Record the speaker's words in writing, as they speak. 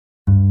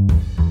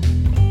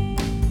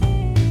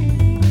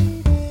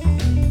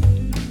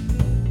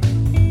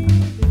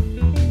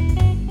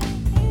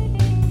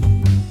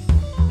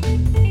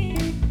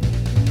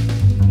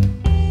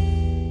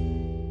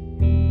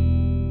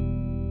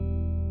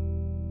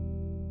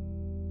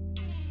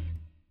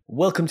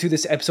Welcome to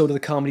this episode of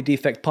the Comedy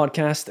Defect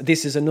Podcast.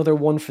 This is another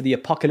one for the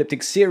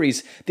Apocalyptic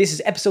series. This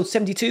is episode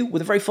 72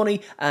 with a very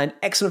funny and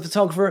excellent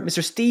photographer,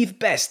 Mr. Steve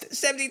Best.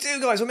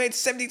 72, guys, we made it to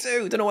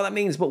 72. Don't know what that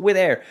means, but we're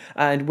there.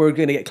 And we're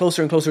going to get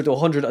closer and closer to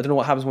 100. I don't know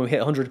what happens when we hit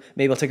 100.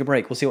 Maybe I'll take a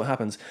break. We'll see what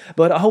happens.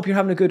 But I hope you're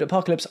having a good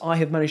apocalypse. I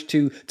have managed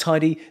to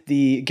tidy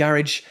the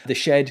garage, the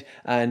shed,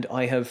 and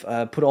I have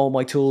put all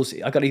my tools.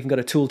 I even got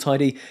a tool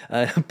tidy,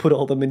 put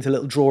all them into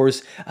little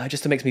drawers,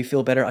 just to make me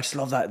feel better. I just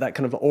love that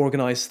kind of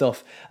organized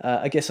stuff.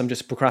 I guess I'm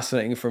just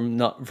procrastinating from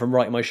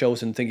writing my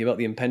shows and thinking about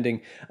the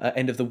impending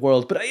end of the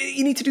world. But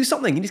you need to do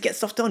something. You need to get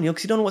stuff done,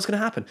 because you don't know what's going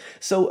to happen.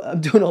 So I'm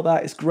doing all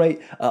that. It's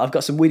great. I've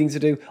got some weeding to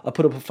do. I'll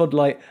put up a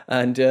floodlight,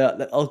 and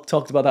I'll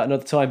talk about that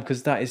another time,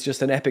 because that is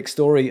just an epic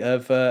story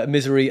of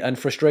misery and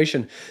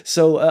frustration.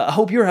 So I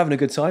hope you're having a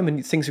good time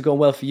and things are going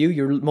well for you.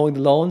 You're mowing the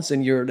lawns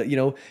and you're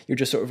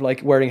just sort of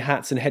like wearing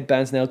hats and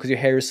headbands now because your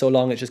hair is so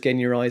long it's just getting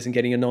in your eyes and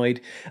getting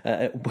annoyed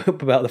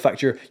about the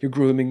fact your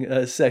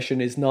grooming session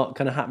is not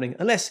kind of happening,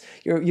 unless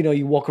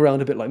you walk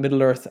around a bit like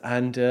Middle Earth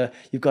and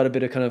you've got a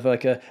bit of kind of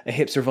like a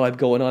hipster vibe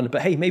going on.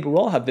 But hey, maybe we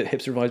all have the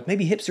hipster vibes.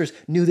 Maybe hipsters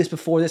knew this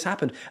before this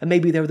happened and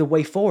maybe they're the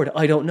way forward.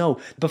 I don't know.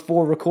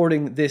 Before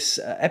recording this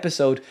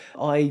episode,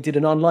 I did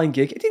an online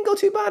gig. It didn't go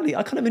too badly.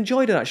 I kind of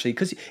enjoyed it, actually,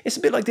 because it's a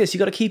bit like this. You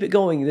got to keep it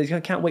going.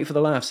 You can't wait for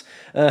the laughs,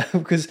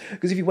 because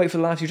if you wait for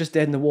the laughs, you're just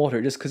dead in the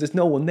water, just because there's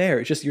no one there.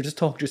 It's just you're just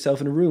talking to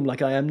yourself in a room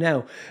like I am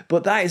now.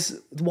 But that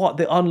is what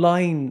the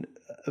online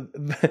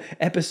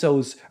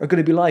episodes are going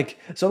to be like.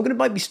 So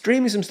might be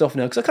streaming some stuff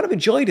now, because I kind of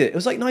enjoyed it. It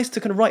was like nice to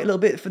kind of write a little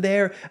bit for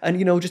there and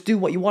just do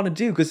what you want to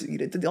do, because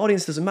the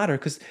audience doesn't matter,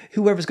 because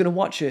whoever's going to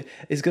watch it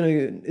is not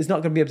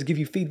going to be able to give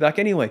you feedback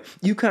anyway.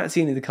 You can't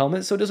see any of the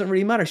comments, so it doesn't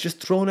really matter. It's just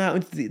thrown out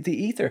into the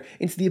ether,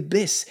 into the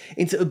abyss,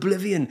 into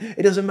oblivion.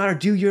 It doesn't matter.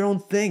 Do your own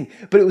thing.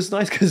 But it was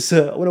nice because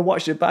when I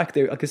watched it back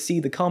there, I could see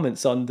the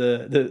comments on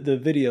the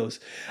videos,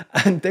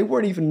 and they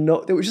weren't even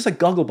they were just like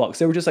Gogglebox.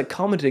 They were just like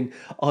commenting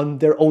on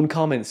their own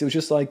comments. It was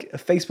just like a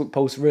Facebook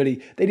post, really.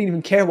 They didn't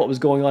even care what was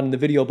going on in the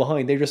video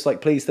behind. They were just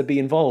like pleased to be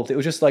involved. It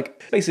was just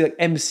like basically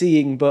like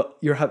MCing, but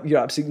you're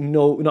absolutely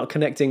not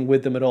connecting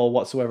with them at all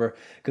whatsoever,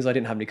 because I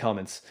didn't have any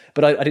comments.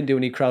 But I didn't do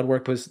any crowd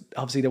work, because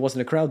obviously there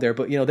wasn't a crowd there,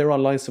 but they're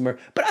online somewhere.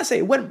 But I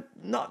say it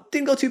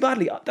didn't go too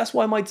badly. That's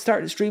why I might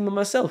start streaming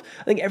myself.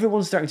 I think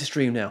everyone's starting to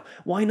stream now.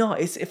 Why not?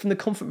 It's from the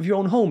comfort of your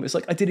own home. It's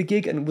like I did a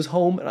gig and was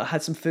home and I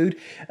had some food.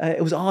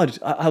 It was odd.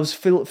 I was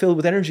filled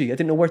with energy. I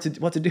didn't know what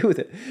to do with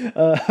it.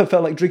 I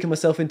felt like drinking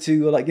myself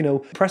into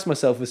press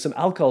myself with some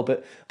alcohol,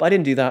 but I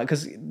didn't do that,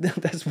 because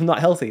that's not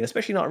healthy,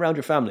 especially not around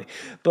your family.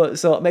 But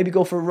so maybe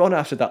go for a run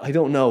after that. I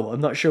don't know.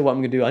 I'm not sure what I'm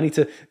going to do. I need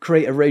to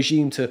create a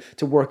regime to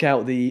work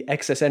out the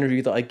excess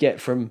energy that I get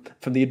from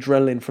the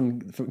adrenaline from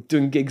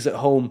doing gigs at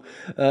home.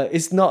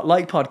 It's not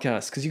like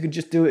podcasts, because you can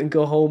just do it and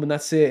go home and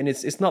that's it, and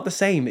it's not the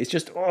same. It's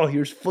just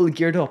you're fully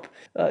geared up.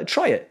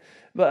 Try it.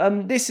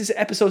 But this is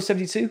episode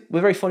 72 with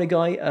a very funny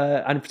guy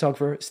and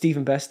photographer,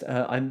 Stephen Best.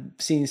 I'm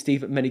seeing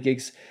Steve at many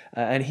gigs,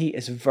 and he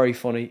is very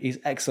funny. He's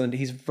excellent.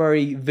 He's a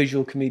very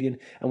visual comedian,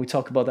 and we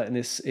talk about that in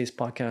his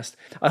podcast.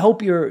 I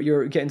hope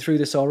you're getting through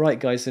this all right,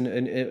 guys,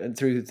 and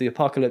through the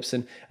apocalypse,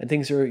 and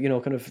things are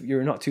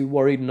you're not too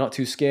worried and not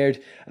too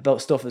scared about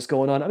stuff that's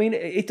going on. I mean,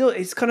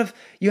 it's kind of,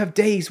 you have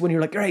days when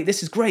you're like, great,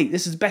 this is great,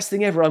 this is the best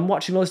thing ever. I'm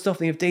watching all this stuff,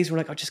 and you have days where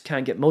you're like, I just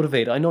can't get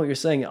motivated. I know what you're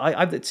saying. I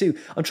have that too.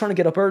 I'm trying to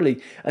get up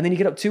early, and then you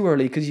get up too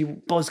early because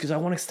you buzz, because I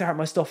want to start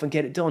my stuff and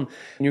get it done,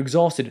 and you're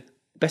exhausted.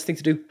 Best thing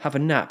to do, have a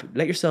nap.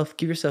 Allow yourself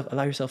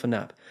a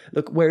nap.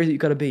 Look, where is it you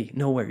got to be?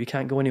 Nowhere. You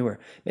can't go anywhere.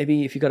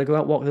 Maybe if you got to go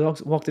out, walk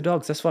the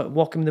dogs. That's fine.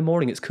 Walk them in the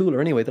morning. It's cooler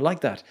anyway. They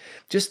like that.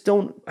 Just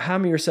don't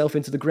hammer yourself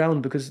into the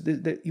ground, because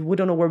we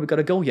don't know where we got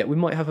to go yet. We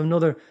might have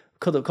another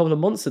couple of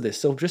months of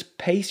this. So just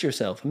pace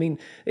yourself. I mean,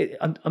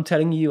 I'm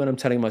telling you, and I'm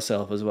telling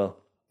myself as well.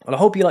 Well, I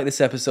hope you like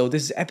this episode.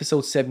 This is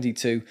episode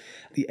 72,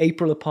 the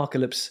April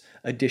Apocalypse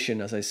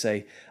edition, as I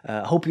say.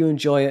 I hope you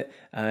enjoy it.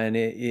 And,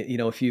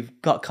 if you've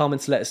got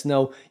comments, let us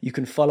know. You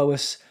can follow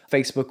us.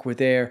 Facebook, we're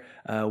there.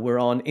 We're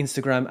on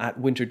Instagram at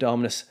Winter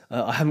Dominus.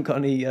 I haven't got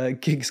any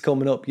gigs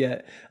coming up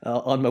yet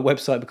on my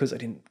website, because I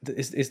didn't.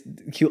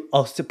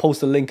 I'll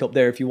post a link up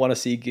there if you want to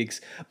see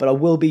gigs. But I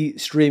will be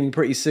streaming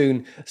pretty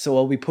soon, so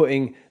I'll be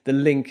putting the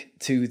link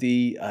to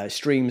the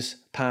streams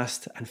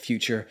past and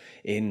future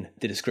in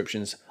the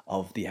descriptions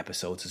of the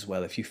episodes as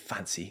well, if you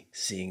fancy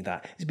seeing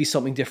that. It'd be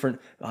something different.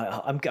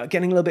 I'm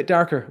getting a little bit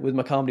darker with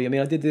my comedy. I mean,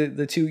 I did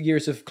the 2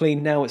 years of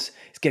clean. Now it's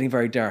getting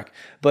very dark,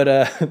 but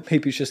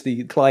maybe it's just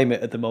the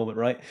climate at the moment,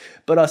 right?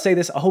 But I'll say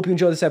this, I hope you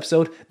enjoy this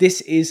episode. This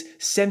is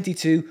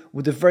 72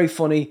 with the very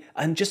funny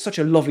and just such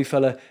a lovely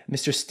fella,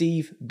 Mr.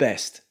 Steve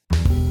Best.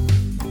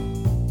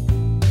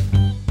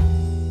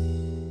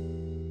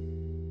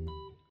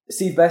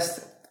 Steve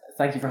Best,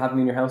 thank you for having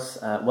me in your house.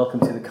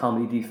 Welcome to the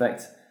Comedy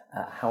Defect.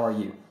 How are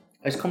you?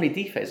 It's Comedy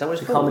Defect, is that what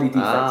it's called? Comedy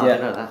Defect, yeah. I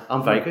didn't know that.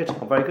 I'm very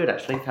good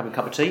actually. Having a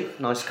cup of tea,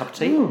 nice cup of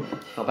tea,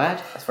 not bad.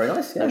 That's very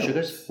nice, yeah. No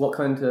sugars. What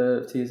kind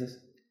of tea is this?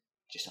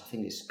 I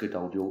think it's good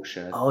old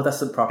Yorkshire. Oh,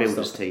 that's the proper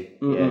builder's stuff. tea.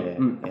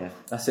 Yeah.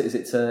 That's it.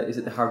 Is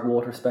it the hard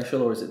water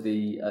special, or is it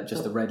the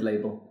just the red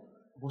label?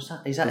 What's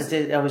that? Is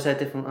that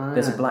different?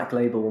 There's a black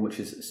label one which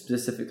is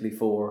specifically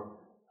for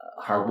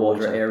hard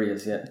water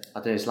areas. Yeah, I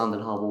don't know. It's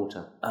London hard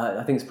water.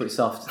 I think it's pretty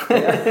soft.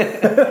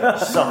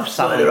 Soft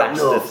southern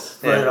bastards.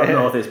 Further up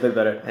north is a bit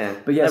better. Yeah.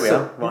 But yeah, there we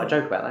are. Right, a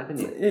joke about that,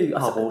 didn't you? Yeah,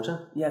 hard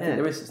water. Yeah, I think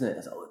there is, isn't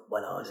it?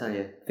 I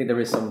think there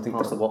is something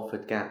past the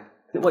Watford Gap.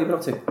 What have you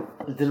been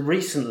up to?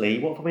 Recently,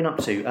 what have I been up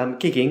to?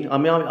 Gigging. I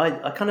mean,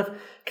 I kind of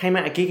came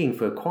out of gigging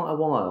for quite a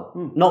while.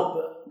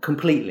 Not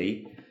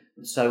completely.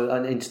 So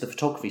into the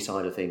photography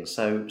side of things.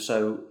 So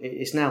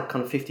it's now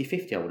kind of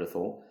 50-50, I would have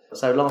thought.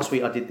 So last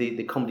week I did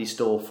the Comedy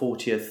Store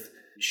 40th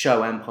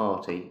show and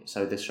party.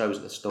 So the show's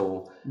at the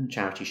store,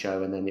 charity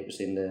show, and then it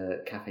was in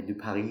the Café du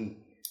Paris.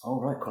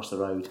 Oh, right. Across the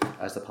road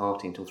as the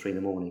party until 3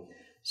 a.m.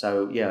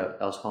 So yeah,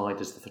 I was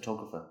hired as the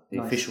photographer, the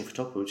official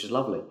photographer, which is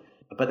lovely.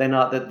 But then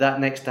that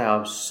next day I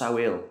was so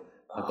ill.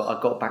 I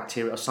got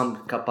bacteria or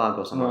some bug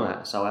or something like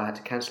that. So I had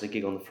to cancel a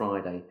gig on the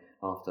Friday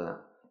after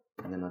that.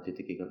 And then I did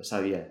the gig.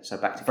 So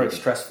back to very gigging.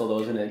 stressful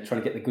though, isn't it?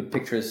 Trying to get the good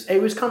pictures.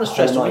 It was kind of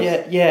stressful.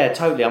 Yeah,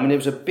 totally. I mean, it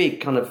was a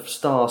big kind of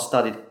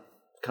star-studded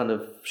kind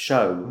of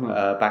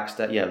show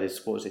backstage. Yeah, there's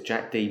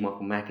Jack D,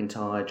 Michael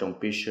McIntyre, John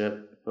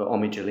Bishop,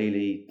 Omid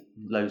Djalili,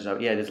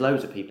 there's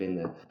loads of people in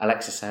there.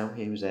 Alexis Sale,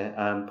 he was there.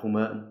 Paul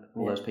Merton,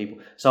 all those people.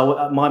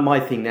 So my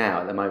thing now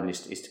at the moment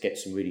is to get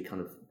some really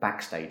kind of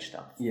backstage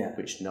stuff,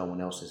 which no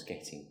one else is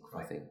getting.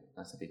 I think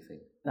that's a big thing.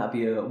 That'd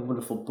be a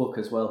wonderful book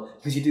as well,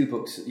 because you do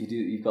books.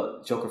 You've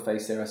got Joker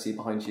Face there, I see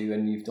behind you,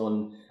 and you've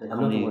done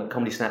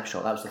comedy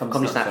Snapshot. That was the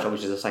comedy Snapshot,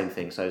 which is the same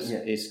thing. So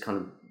it's kind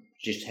of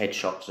just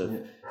headshots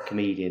of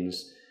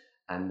comedians,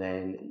 and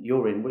then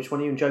you're in. Which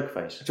one are you in? Joker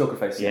Face. Joker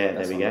Face. Yeah,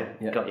 there we go.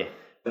 Yeah. Got you.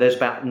 But there's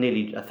about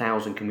nearly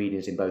 1,000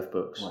 comedians in both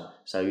books. Wow.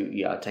 So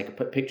I take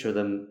a picture of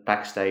them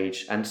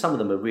backstage, and some of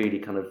them are really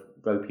kind of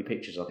ropey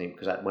pictures, I think,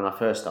 because when I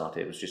first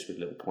started, it was just with a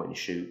little point and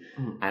shoot,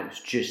 and it was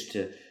just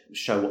to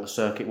show what the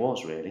circuit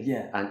was, really.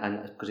 Yeah.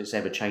 And because it's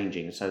ever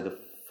changing. So the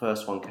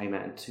first one came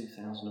out in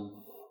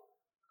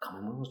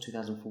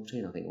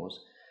 2014, I think it was.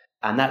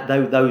 And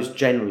those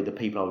generally the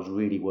people I was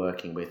really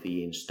working with, the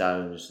Ian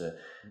Stones, why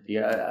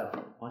did I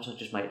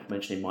just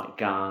mentioning Mike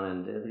Gunn,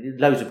 and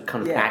loads of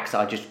kind of acts that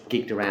I just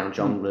gigged around,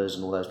 Jongleurs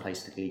and all those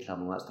places, the Glee Club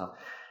and all that stuff.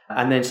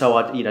 And then so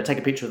I'd take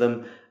a picture of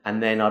them,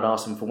 and then I'd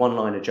ask them for one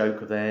line, a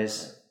joke of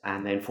theirs,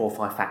 and then 4 or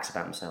 5 facts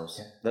about themselves.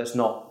 Yeah. That's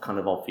not kind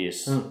of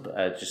obvious,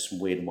 but just some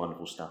weird and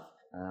wonderful stuff.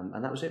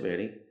 And that was it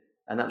really.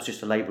 And that was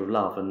just a labour of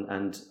love.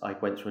 And I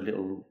went to a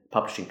little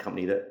publishing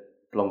company that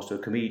belongs to a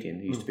comedian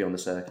who used to be on the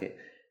circuit.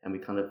 And we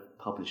kind of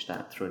published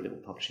that through a little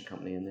publishing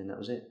company, and then that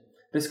was it.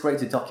 But it's great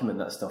to document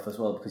that stuff as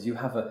well, because you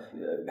have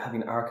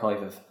having an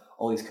archive of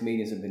all these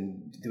comedians who've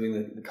been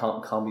doing the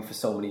comedy for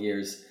so many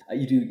years.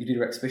 You do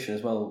your exhibition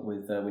as well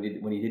with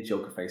when you did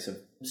Joker Face.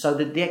 So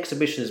the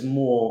exhibition is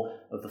more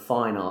of the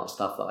fine art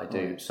stuff that I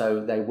do. Right. So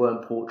they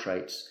weren't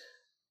portraits,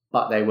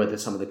 but they were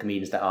some of the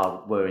comedians that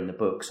were in the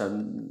book. So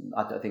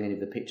I don't think any of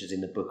the pictures in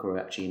the book are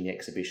actually in the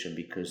exhibition,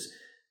 because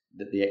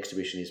the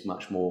exhibition is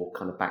much more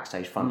kind of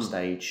backstage, front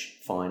stage,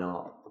 fine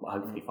art,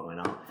 hopefully fine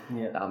art.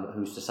 Yeah.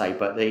 Who's to say?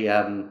 But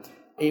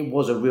it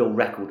was a real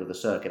record of the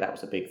circuit. That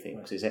was the big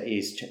thing, because it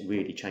is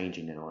really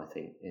changing now. I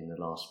think in the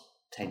last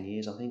 10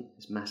 years, I think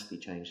it's massively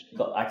changed. You've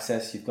got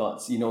access. You've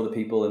got the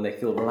people, and they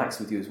feel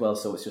relaxed with you as well.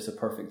 So it's just a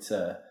perfect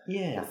thing.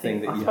 I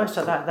think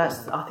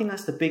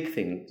that's the big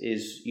thing.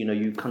 Is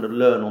you kind of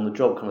learn on the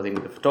job kind of thing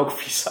with the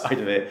photography side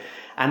of it.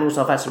 And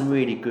also I've had some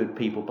really good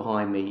people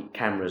behind me,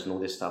 cameras and all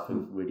this stuff,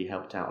 who've really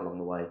helped out along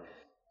the way.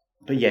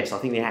 But yes, I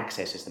think the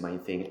access is the main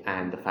thing,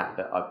 and the fact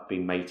that I've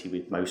been matey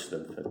with most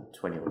of them for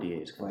 20 odd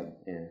years. Right.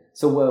 Yeah.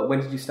 So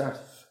when did you start?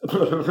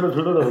 Don't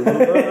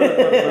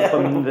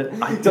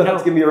have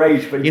to give me your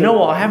age, but you know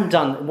what? I haven't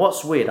done.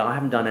 What's weird? I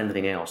haven't done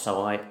anything else.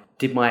 So I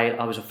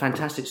was a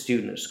fantastic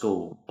student at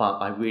school, but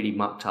I really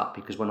mucked up,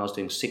 because when I was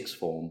doing sixth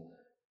form,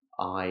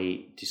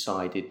 I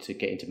decided to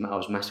get into. I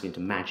was massively into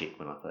magic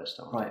when I first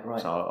started.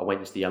 Right. So I went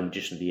into the Young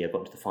Magician of the Year, got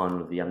into the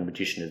final of the Young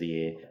Magician of the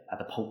Year at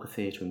the Polka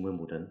Theatre in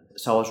Wimbledon.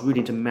 So I was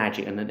really into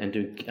magic, and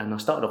I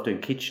started off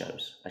doing kids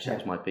shows. Actually, that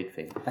was my big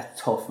thing.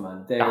 That's tough,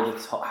 man. They're the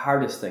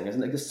hardest thing,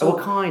 isn't it? Well,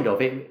 kind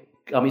of.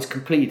 I mean, it's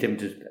completely different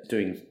to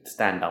doing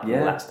stand-up and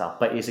all that stuff,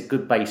 but it's a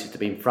good basis to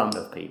be in front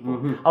of people.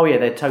 Mm-hmm. Oh yeah,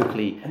 they're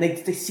totally. And they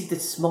see the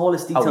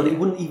smallest detail that you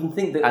wouldn't even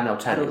think that. And they'll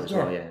tell you as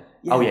well. Yeah.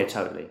 Oh yeah,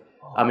 totally.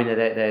 I mean,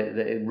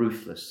 they're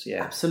ruthless.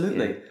 Yeah,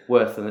 absolutely.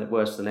 Yeah.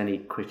 Worse than any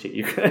critic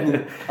you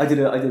can. I did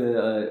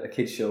a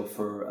kids show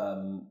for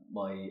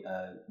my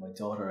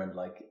daughter and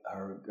like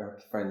her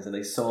friends, and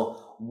they saw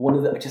one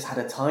of them just had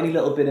a tiny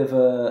little bit of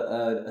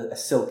a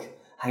silk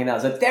hanging out. I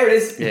was like, there it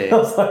is. Yeah. I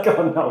was like,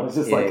 oh no, it's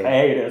just I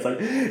hate it. It's like,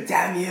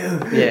 damn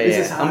you.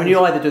 Yeah. I mean, you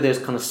either do those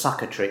kind of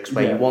sucker tricks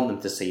where you want them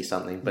to see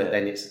something, but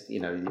then it's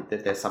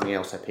there's something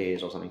else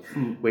appears or something,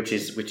 which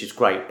is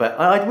great. But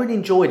I really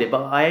enjoyed it.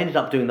 But I ended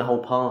up doing the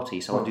whole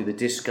party. So I do the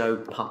disco,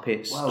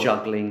 puppets,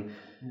 juggling,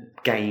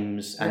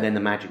 games, and then the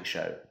magic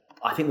show.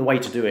 I think the way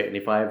to do it, and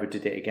if I ever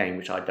did it again,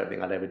 which I don't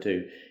think I'd ever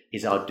do,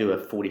 is I'd do a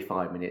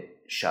 45-minute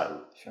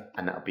show,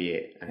 and that'll be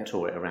it, and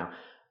tour it around.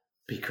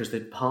 because the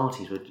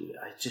parties were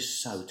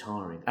just so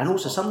tiring. And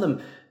also some of them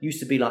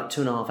used to be like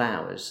 2.5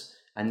 hours,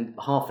 and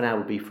half an hour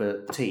would be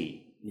for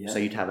tea. Yeah. So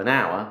you'd have an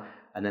hour,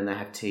 and then they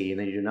have tea, and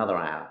then you do another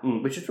hour,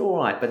 which is all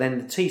right. But then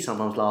the tea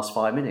sometimes lasts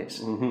 5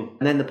 minutes.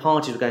 And then the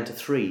parties were going to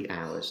 3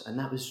 hours, and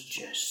that was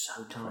just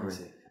so tiring.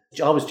 Crazy.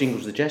 I was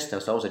Jingles the Jester,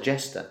 so I was a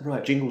jester.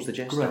 Right. Jingles the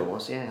Jester I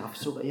was, yeah. I've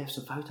still got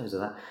some photos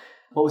of that.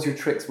 What was your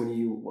tricks when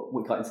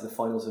you got into the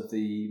finals of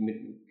the...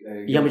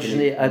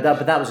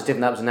 but that was a different...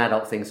 That was an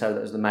adult thing, so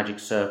that was the Magic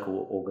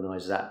Circle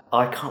organised that.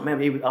 I can't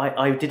remember.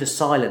 I did a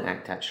silent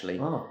act, actually.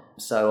 Oh.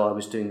 So I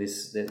was doing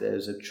this...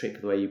 There's a trick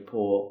where you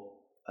pour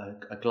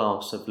a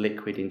glass of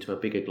liquid into a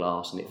bigger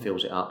glass and it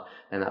fills it up,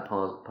 and that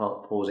part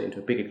pours it into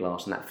a bigger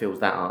glass and that fills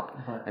that up,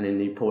 and then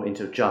you pour it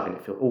into a jug and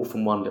it fills all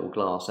from one little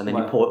glass, and then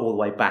you pour it all the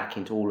way back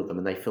into all of them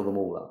and they fill them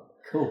all up.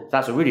 Cool.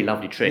 That's a really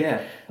lovely trick.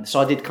 Yeah.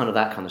 So I did kind of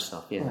that kind of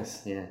stuff. Yeah.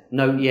 Nice. Yeah.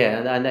 No.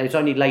 Yeah. And it was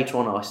only later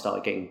on I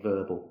started getting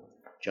verbal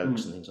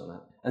jokes and things like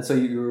that. And so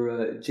you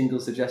were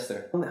Jingles the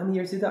Jester. How many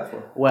years did you do that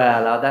for?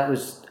 Well, that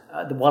was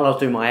while I was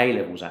doing my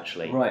A-levels,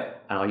 actually. Right.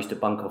 And I used to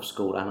bunk off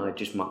school, and I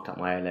just mucked up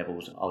my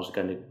A-levels. I was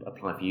going to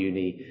apply for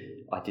uni.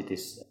 I did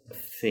this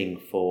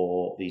thing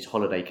for these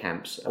holiday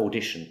camps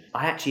audition.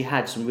 I actually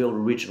had some real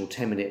original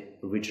 10-minute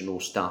original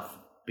stuff,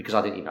 because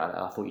I didn't,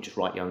 I thought you just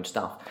write your own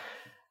stuff.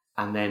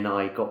 And then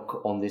I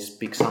got on this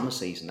big summer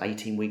season,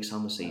 18-week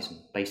summer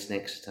season, based in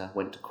Exeter,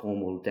 went to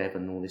Cornwall,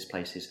 Devon, all these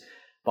places.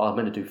 But I'm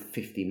going to do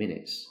 50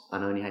 minutes,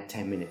 and I only had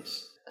 10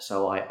 minutes.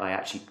 So I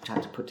actually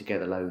had to put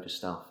together a load of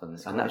stuff. And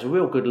that was a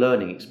real good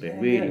learning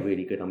experience,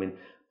 really good. I mean,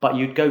 but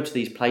you'd go to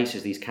these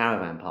places, these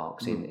caravan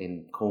parks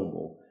in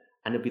Cornwall,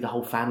 and it'd be the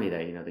whole family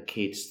there, you know, the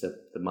kids,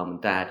 the mum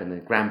and dad, and the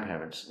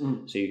grandparents.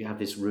 So you have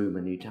this room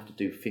and you'd have to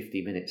do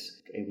 50 minutes.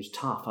 It was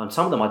tough. And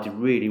some of them I did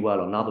really well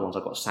on. Other ones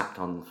I got sacked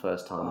on the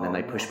first time, and then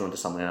they pushed me onto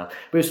something else.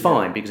 But it was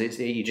fine, because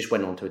you just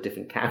went on to a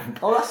different camp.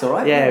 Oh, that's all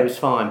right. Yeah, it was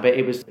fine. But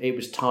it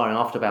was tiring.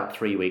 After about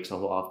 3 weeks, I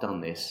thought, I've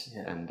done this.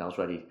 Yeah. And I was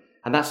ready.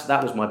 And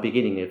that was my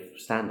beginning of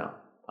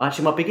stand-up.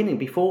 Actually, my beginning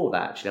before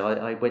that, actually,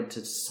 I went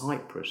to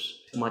Cyprus.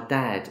 My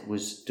dad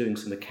was doing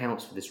some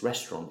accounts for this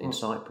restaurant in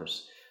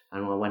Cyprus.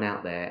 And I went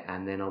out there,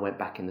 and then I went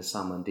back in the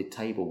summer and did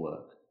table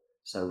work.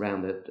 So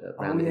around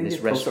in this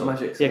restaurant.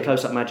 Close-up magic. Yeah,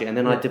 close-up magic. And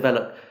then I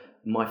developed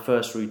my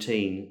first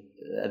routine.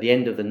 At the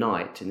end of the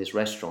night in this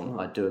restaurant,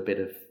 I'd do a bit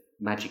of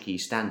magic-y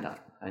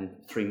stand-up, and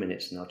 3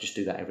 minutes, and I'll just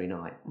do that every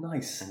night.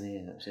 Nice. And yeah,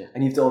 that's it.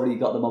 And you've already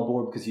got them on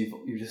board because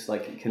you're just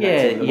like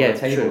connecting with them on the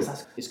tables. True.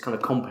 It's kind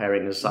of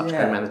comparing as such,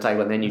 going around the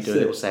table, and then you do a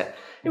little set.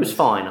 It was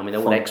fine. I mean,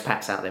 all the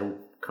expats out there, all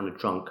kind of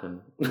drunk,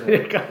 and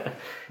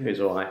it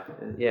was all right.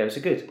 Yeah, it was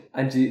good.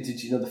 And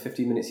did you know the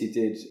 15 minutes you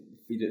did?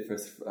 You did it for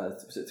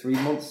was it 3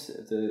 months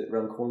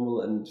around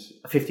Cornwall and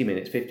 50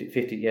 minutes,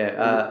 50.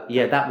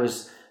 Yeah, that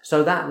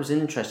was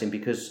interesting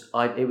because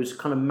it was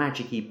kind of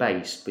magic-y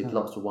based with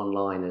lots of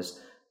one-liners,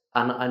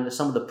 and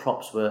some of the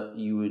props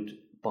you would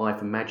buy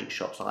from magic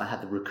shops. Like I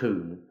had the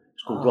raccoon.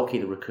 It's called Rocky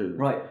the Raccoon.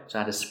 Right. So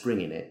I had a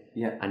spring in it.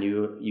 Yeah. And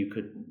you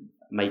could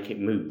make it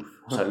move,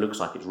 so it looks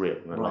like it's real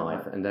and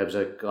alive. Right. And there was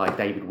a guy,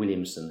 David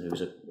Williamson, who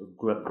was a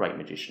great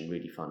magician,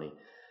 really funny.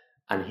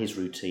 And his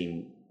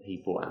routine,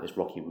 he brought out this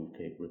Rocky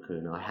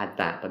Raccoon. I had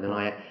that, but then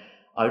I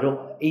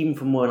don't, even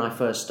from when I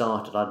first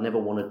started, I'd never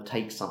want to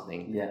take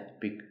something. Yeah.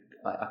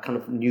 I kind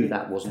of knew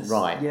that wasn't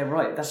right. Yeah,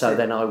 right. So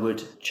then I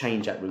would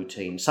change that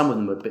routine. Some of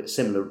them were a bit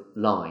similar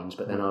lines,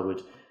 but then I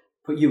would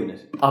put you in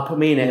it. I put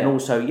me in it, and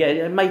also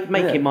make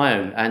it my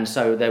own. And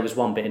so there was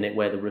one bit in it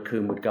where the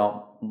raccoon would go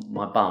up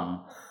my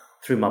bum,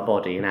 through my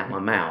body and out my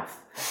mouth.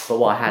 But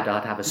what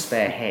I'd have a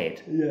spare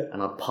head,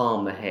 and I'd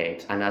palm the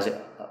head, and as it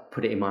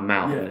put it in my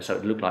mouth, and so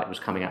it looked like it was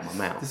coming out my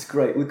mouth. That's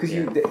great, because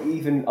you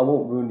even, I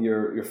won't ruin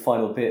your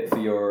final bit for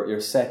your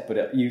set,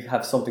 but you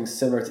have something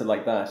similar to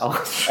like that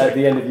at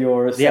the end of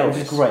your set, which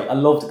is great. I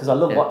loved it because I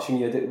love watching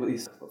you do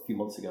these a few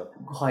months ago.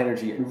 High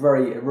energy, and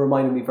it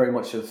reminded me very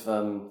much of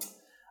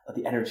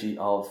the energy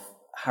of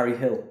Harry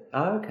Hill.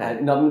 Oh, okay.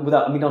 No,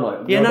 totally. We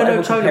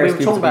were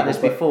talking about this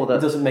before. That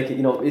it doesn't make it.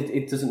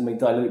 It doesn't make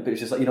dilute. But it's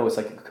just like it's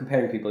like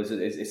comparing people.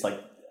 It's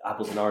like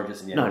apples and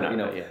oranges, and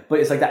But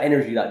it's like that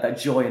energy, that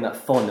joy, and that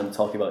fun I'm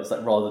talking about. It's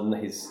like rather than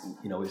his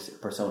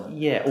persona.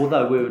 Yeah.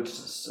 Although we were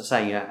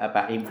saying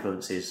about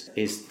influences,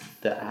 is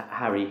that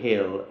Harry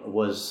Hill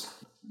was,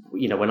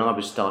 when I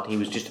was starting, he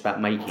was just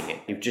about making it.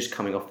 He was just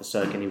coming off the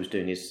circuit, and he was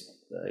doing his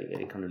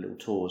kind of little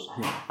tours.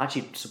 Yeah. I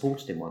actually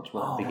supported him once at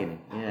the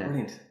beginning. Yeah.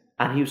 Brilliant.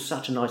 And he was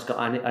such a nice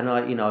guy, and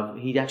I,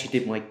 he actually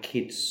did my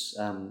kids'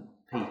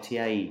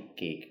 PTA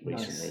gig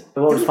recently. Nice.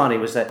 But what was funny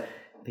was that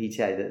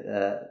PTA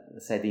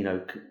that said,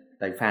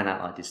 they found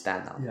out I did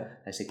stand up. Yeah.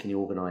 They said, "Can you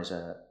organise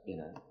an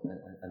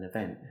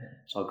event?" Yeah.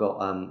 So I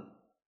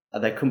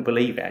got, they couldn't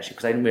believe it actually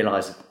because they didn't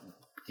realise,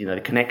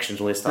 the connections,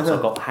 all this stuff. So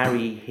I got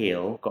Harry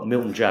Hill, got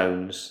Milton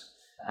Jones,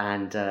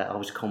 and I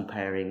was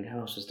comparing. Who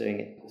else was doing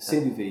it?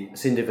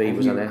 Cindy V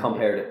was on there.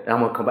 Compared it,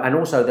 and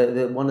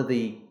also one of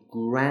the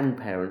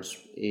grandparents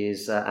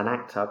is an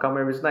actor. I can't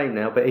remember his name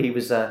now, but he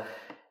was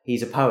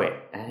He's a poet,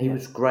 and he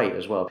was great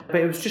as well. But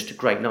it was just a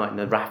great night in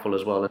the raffle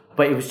as well.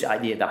 But it was, I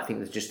think it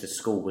was just the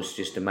school was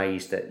just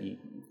amazed that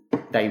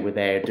they were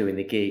there doing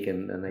the gig,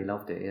 and they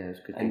loved it. Yeah, it was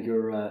good.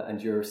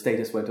 And your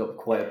status went up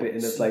quite a bit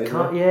in the play as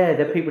well. Yeah,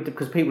 there are people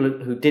because people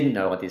who didn't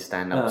know I did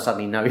stand up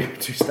suddenly know you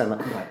do stand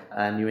up,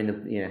 and you're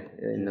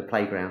in the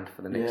playground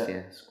for the next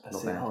year. It's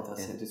that's not it. bad. Oh,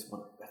 that's it. Just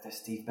one. That's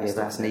Steve Best.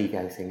 Yeah, that's an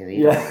ego thing, isn't it?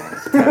 Yeah.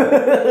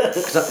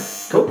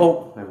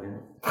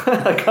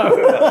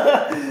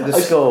 The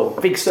school,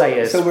 big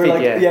status. So we're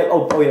big,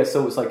 like,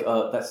 So it's like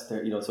that's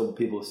there. So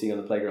people see on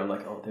the playground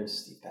like, oh, there's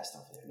Steve Best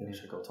up there. Maybe I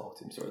should go talk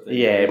to him, sort of thing.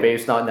 Yeah, but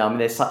it's not. No, I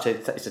mean, it's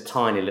a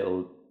tiny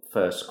little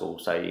first school,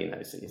 so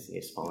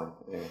it's fine.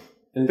 Yeah.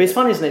 But it's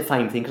funny, isn't it,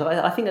 fame thing? Because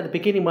I think at the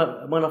beginning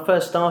when I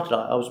first started,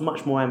 I was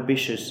much more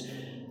ambitious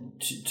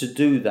to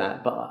do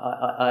that, but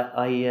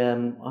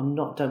I'm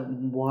not.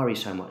 Don't worry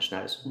so much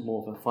now. It's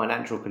more of a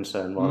financial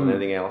concern rather than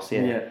anything else.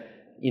 Yeah.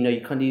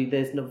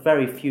 There's not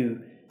very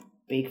few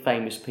big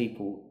famous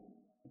people.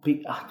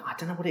 I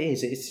don't know what it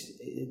is.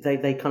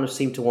 They kind of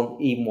seem to want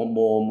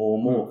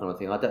more kind of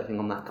thing. I don't think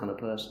I'm that kind of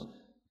person.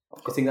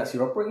 Do you think that's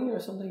your upbringing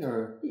or something,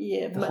 or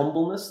the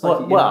humbleness?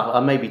 I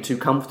may be too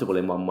comfortable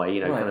in one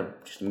way. Kind of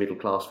just a middle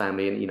class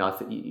family, and I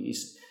think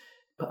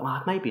but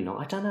maybe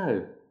not. I don't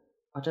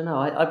know.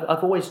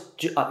 I've always.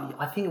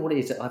 I think what it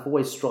is. I've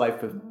always strived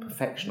for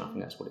perfection. I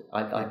think that's what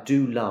I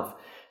do love.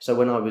 So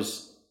when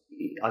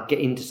I get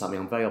into something,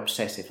 I'm very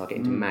obsessive. I get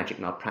into magic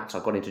and I practice.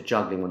 I got into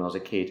juggling when I was a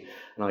kid,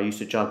 and I used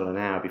to juggle an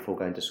hour before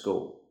going to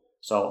school.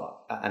 So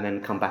and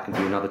then come back and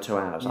do another 2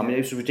 hours. I mean, it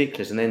was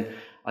ridiculous. And then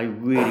I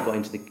really got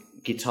into the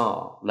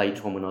guitar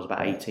later on when I was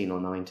about 18 or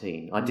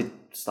 19. I did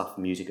stuff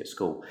for music at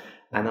school,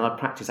 and I'd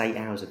practice 8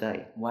 hours a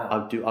day. Wow.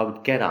 I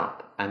would get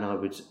up and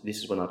this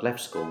is when I'd left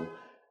school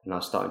and I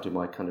was starting to do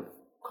my kind of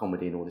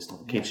comedy and all this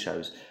stuff, kids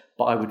shows.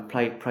 But I would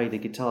play the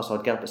guitar, so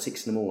I'd get up at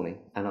 6 a.m.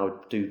 and I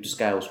would do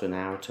scales for an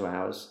hour, 2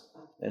 hours,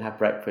 then have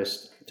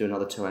breakfast, do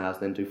another 2 hours,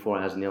 then do 4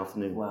 hours in the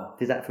afternoon. Wow.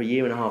 Did that for a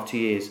year and a half, 2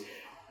 years.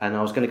 And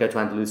I was going to go to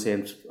Andalusia,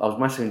 and I was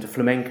massively into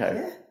flamenco.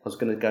 Yeah. I was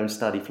going to go and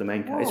study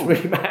flamenco. Whoa. It's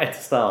really bad to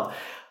start.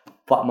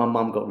 But my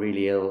mum got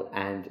really ill,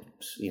 and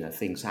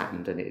things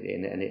happened, and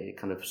it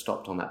kind of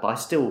stopped on that. But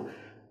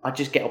I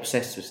just get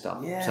obsessed with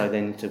stuff. Yeah. So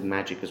then to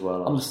magic as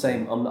well. I'm the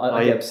same.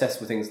 I get obsessed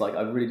with things like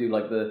I really do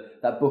like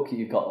that book that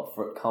you've got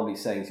for comedy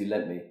sayings you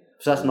lent me.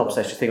 So that's an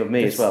obsession thing of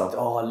me as well.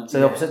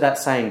 That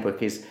saying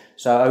book is,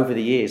 so over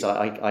the years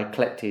I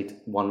collected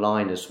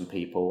one-liners from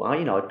people.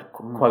 I'd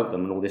quote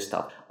them and all this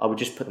stuff. I would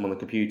just put them on the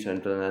computer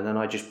and then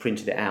I just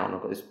printed it out, and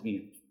I've got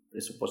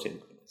this what's it?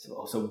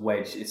 It's a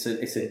wedge. It's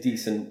a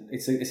decent.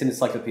 It's an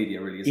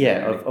encyclopedia, really. Isn't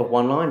it, really? Of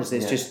one-liners.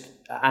 It's just,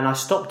 and I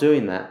stopped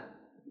doing that,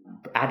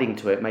 adding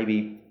to it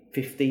maybe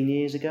 15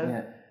 years ago.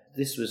 Yeah.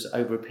 This was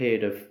over a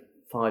period of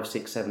 5,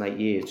 6, 7, 8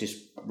 years,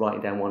 just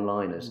writing down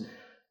one-liners.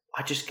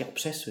 I just get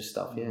obsessed with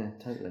stuff. Yeah,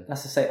 totally.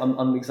 That's the same.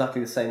 I'm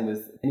exactly the same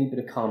with any bit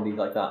of comedy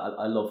like that.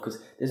 I love,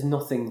 because there's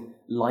nothing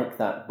like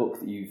that book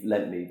that you've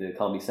lent me, the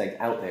comedy saying,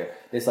 out there.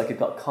 There's like, you've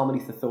got comedy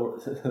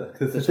thesaurus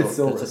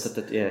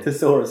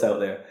out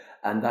there,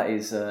 and that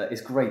is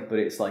great. But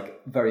it's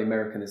like very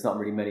American. There's not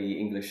really many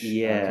English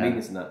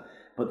comedians in that.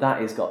 But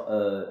that has got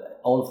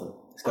all of them.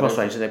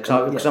 Cross-range,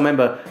 because I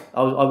remember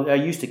I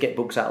used to get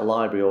books out of the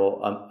library,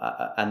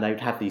 and they'd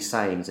have these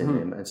sayings in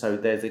them, and so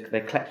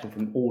they're collecting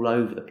from all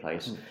over the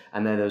place.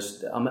 And then I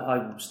was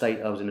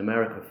in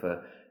America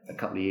for a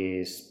couple of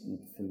years,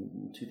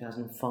 from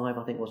 2005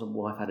 I think it was. My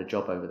wife had a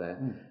job over there,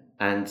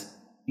 and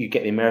you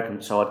get the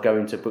American, so I'd go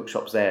into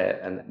bookshops there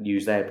and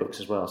use their books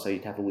as well. So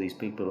you'd have all these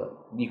people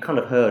that you kind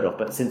of heard of,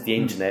 but since the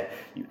internet,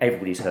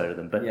 everybody's heard of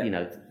them. But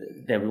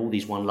there were all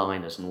these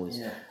one-liners and all this.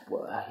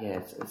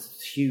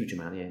 It's a huge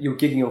amount. Yeah, you were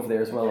gigging over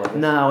there as well.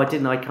 No, I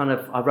didn't.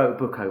 I wrote a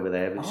book over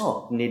there, which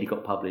nearly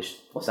got published.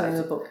 What's the name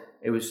of the book?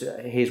 It was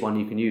Here's One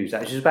You Can Use.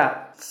 Actually, it's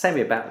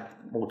about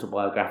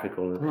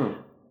autobiographical,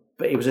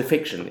 but it was a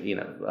fiction,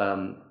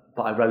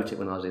 But I wrote it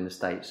when I was in the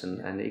States,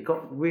 and it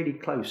got really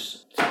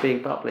close to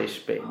being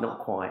published, but not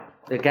quite.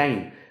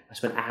 Again, I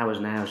spent hours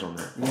and hours on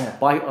that. Yeah.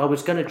 But I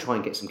was going to try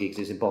and get some gigs.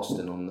 It was in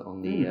Boston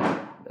on the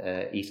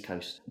East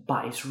Coast.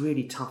 But it's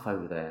really tough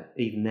over there,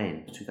 even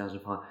then,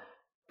 2005,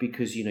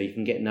 because, you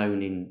can get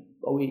known in...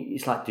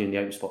 it's like doing the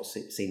open spot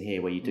scene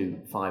here, where you do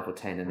 5 or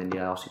 10, and then you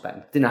ask you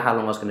back. Didn't know how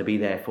long I was going to be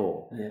there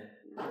for. Yeah.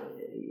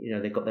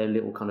 They've got their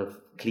little kind of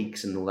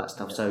cliques and all that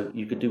stuff. So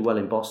you could do well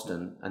in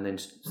Boston and then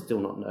still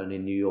not known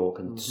in New York,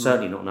 and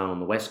certainly not known on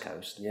the West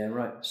Coast. Yeah,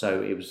 right.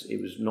 So it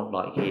was not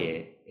like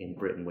here in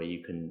Britain, where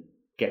you can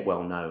get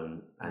well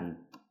known and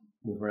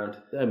move around.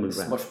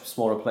 It's much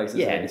smaller places.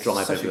 Yeah, and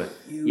drive everywhere.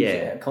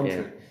 Huge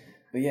country.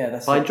 Yeah.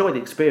 But I enjoyed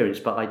the experience,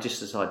 but I just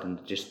decided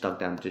and just dug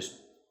down.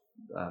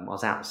 I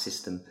was out of the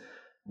system,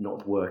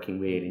 not working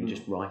really, and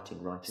just writing.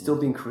 Still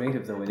being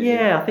creative though.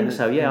 I think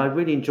so. Yeah, I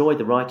really enjoyed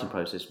the writing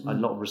process. A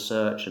lot of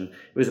research, and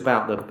it was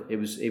about it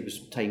was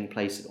taking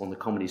place on the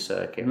comedy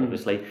circuit,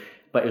 obviously,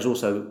 but it was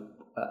also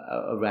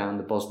around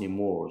the Bosnian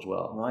War as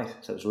well. Right.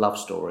 So it was a love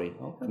story.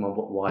 Okay. My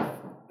wife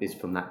is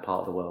from that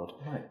part of the world.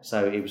 Right.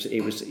 So it was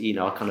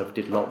I kind of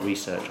did a lot of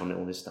research on it,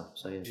 all this stuff.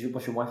 So yeah.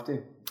 What's your wife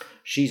do?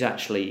 She's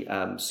actually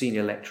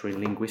senior lecturer in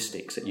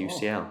linguistics at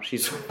UCL.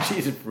 She's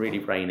really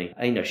brainy.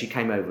 She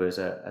came over as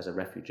a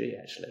refugee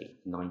actually,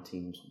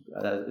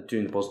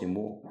 during the Bosnian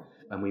War,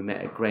 and we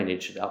met at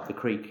Greenwich up the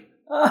creek.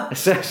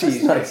 So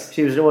nice.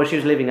 She was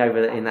living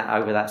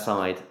over that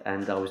side,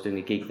 and I was doing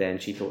a gig there,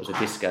 and she thought it was a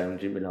disco and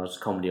didn't realise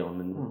comedy on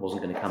and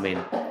wasn't going to come in.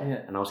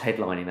 Yeah. And I was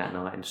headlining that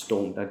night and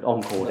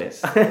encored it.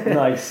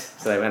 Nice.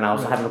 So, and I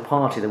was having a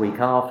party the week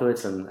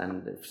afterwards,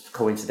 and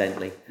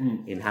coincidentally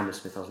in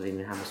Hammersmith, I was living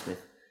in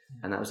Hammersmith,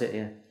 and that was it.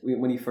 Yeah.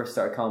 When you first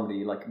started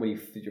comedy, like when you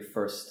did your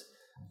first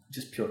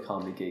just pure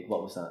comedy gig,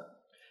 what was that?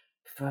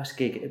 First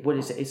gig. What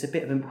is it? It's a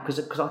bit of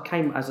because I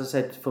came, as I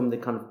said, from the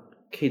kind of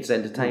kids'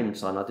 entertainment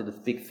side. I did a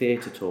big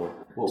theatre tour.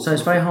 So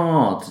it's very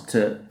hard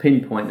to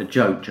pinpoint a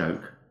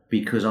joke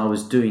because I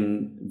was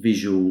doing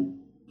visual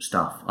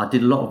stuff. I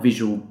did a lot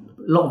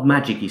of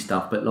magic-y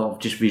stuff, but a lot of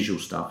just visual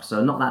stuff.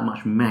 So not that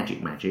much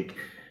magic.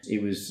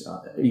 It was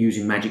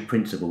using magic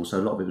principles, so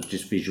a lot of it was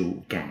just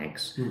visual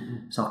gags.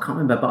 Mm-hmm. So I can't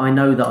remember, but I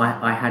know that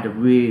I had a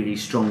really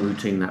strong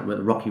routine, that with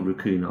Rocky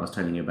Raccoon I was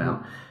telling you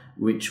about,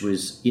 which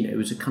was, it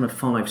was a kind of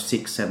 5,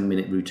 6, 7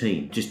 minute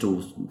routine, just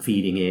all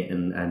feeding it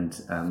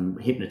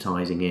and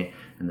hypnotising it,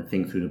 and the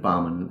thing through the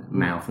bum and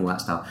mouth and all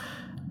that stuff.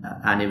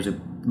 And it was a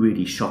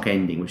really shock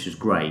ending, which was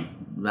great.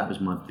 That was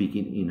my big,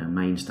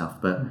 main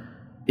stuff. But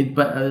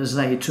as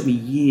I say, it took me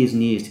years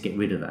and years to get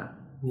rid of that.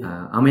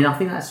 Yeah. I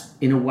think that's,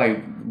 in a way,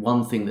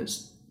 one thing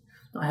that's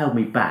not held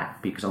me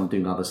back, because I'm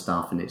doing other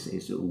stuff and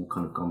it's all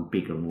kind of gone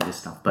bigger and all this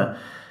stuff. But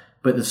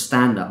the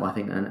stand-up, I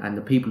think, and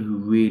the people who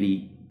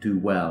really do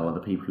well are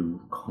the people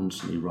who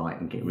constantly write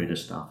and get rid of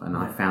stuff. And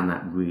I found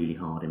that really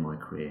hard in my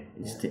career.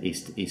 Is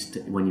to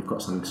when you've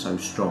got something so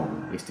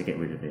strong, is to get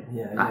rid of it.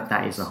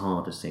 That is the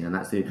hardest thing, and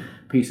that's the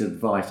piece of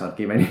advice I'd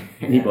give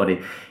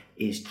anybody.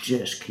 Is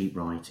just keep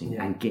writing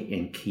and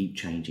keep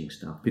changing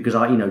stuff, because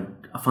I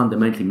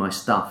fundamentally my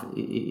stuff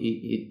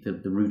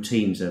the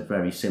routines are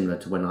very similar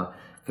to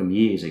from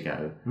years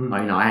ago.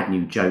 I had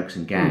new jokes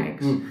and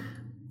gags,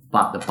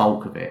 but the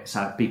bulk of it,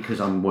 so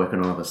because I'm working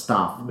on other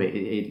stuff, but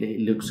it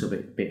looks a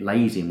bit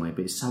lazy in a way,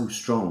 but it's so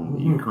strong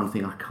that you kind of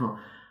think,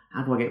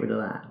 how do I get rid of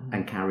that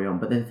and carry on?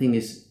 But then the thing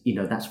is,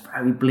 that's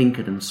very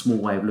blinkered and small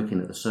way of looking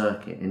at the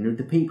circuit. And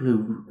the people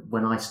who,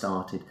 when I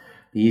started,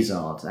 Eddie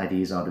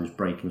Izzard, who was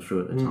breaking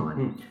through at the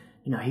time,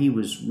 he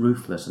was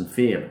ruthless and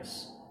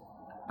fearless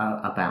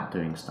about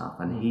doing stuff,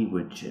 and he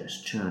would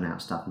just churn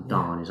out stuff and die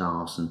on his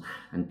arse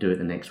and do it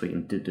the next week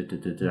and do,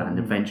 and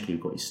eventually he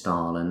got his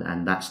style,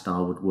 and that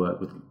style would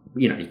work with,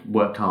 he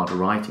worked hard at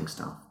writing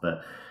stuff,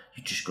 but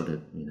you just got to,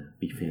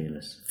 be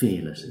fearless.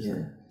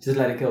 Just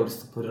let it go,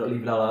 just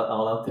leave it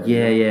all out there.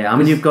 Yeah. I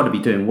mean, you've got to be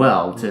doing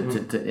well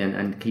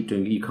and keep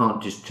doing. You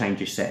can't just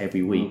change your set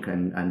every week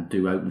and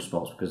do open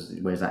spots, because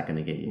where's that going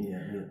to get you?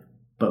 Yeah.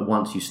 But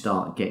once you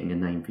start getting a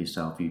name for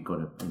yourself, you've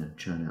got to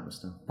churn out the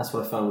stuff. That's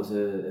what I found was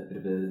a bit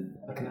of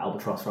an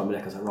albatross around my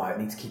neck. I was like, right,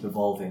 I need to keep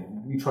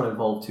evolving. You try to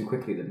evolve too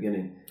quickly at the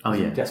beginning. Oh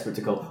yeah. You're desperate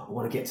to go. I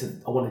want to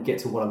get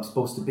to what I'm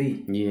supposed to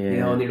be.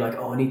 Yeah. And you're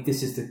like,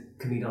 this is the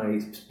comedian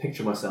I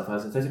picture myself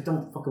as. And so I said,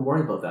 don't fucking worry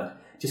about that.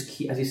 Just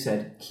keep, as you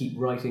said, keep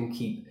writing,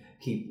 keep,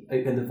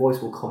 and the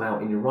voice will come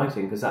out in your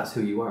writing, because that's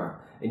who you are.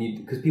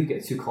 And because people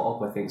get too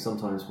caught up, I think,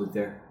 sometimes with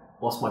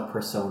what's my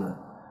persona?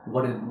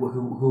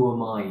 Who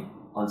am I?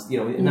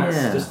 And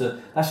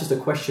that's just a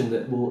question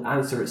that will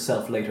answer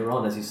itself later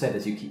on, as you said,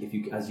 as you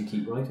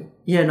keep writing.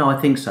 Yeah, no,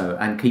 I think so,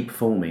 and keep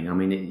performing. I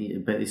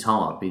mean, but it's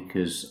hard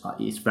because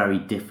it's very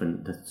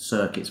different. The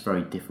circuit's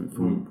very different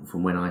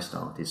from when I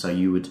started. So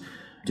you would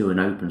do an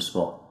open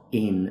spot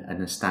in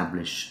an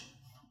established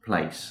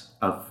place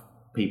of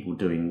people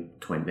doing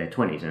their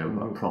 20s,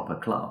 a proper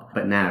club.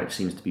 But now it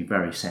seems to be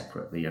very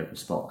separate, the open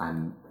spot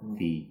and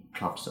the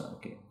club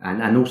circuit,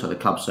 and also the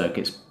club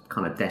circuit's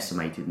kind of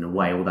decimated in a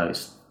way, although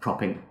it's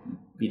propping,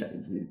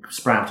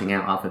 sprouting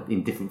out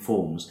in different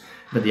forms.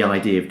 But the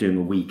idea of doing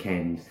a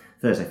weekend,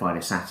 Thursday,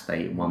 Friday,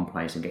 Saturday at one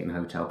place and getting a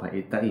hotel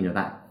place, that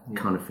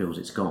kind of feels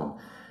it's gone.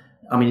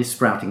 I mean, it's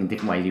sprouting in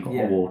different ways. You've got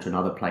Hot Water and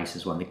other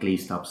places where the Glee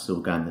Club's still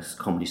going, the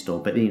Comedy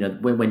Store. But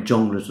when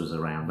Jongleurs was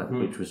around,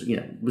 which was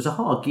it was a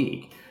hard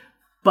gig,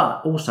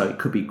 but also it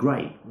could be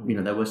great.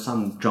 There were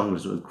some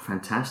Jongleurs that were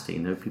fantastic,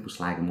 and there were people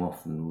slagging them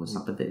off and all this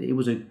stuff. But it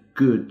was a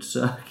good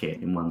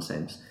circuit in one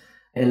sense.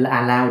 It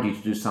allowed you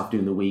to do stuff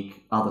during the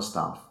week, other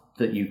stuff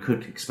that you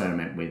could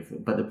experiment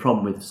with. But the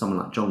problem with someone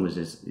like Jongleurs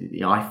is,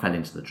 I fell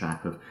into the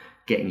trap of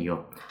getting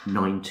your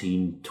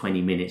 19,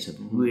 20 minutes of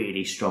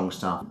really strong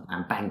stuff,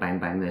 and bang, bang,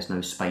 bang, there's no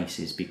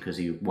spaces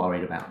because you're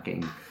worried about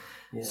getting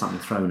something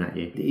thrown at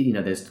you.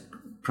 There's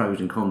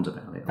pros and cons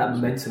about it. That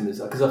momentum is,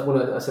 because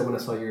when I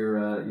saw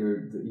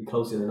your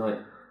close the other night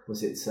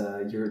was it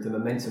the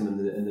momentum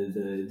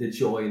and the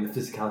joy and the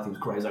physicality was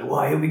great. I was like,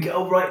 wow, here we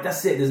go, right,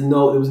 that's it. There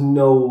was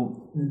no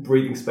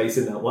breathing space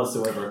in that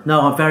whatsoever.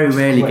 No, I very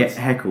rarely get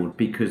heckled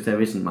because there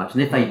isn't much,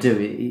 and if they do,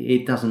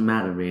 it doesn't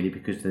matter really,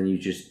 because then you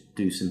just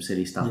do some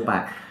silly stuff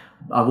back.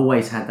 I've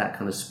always had that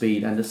kind of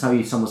speed, and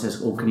so someone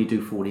says, "Oh, can you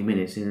do 40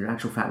 minutes?" In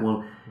actual fact,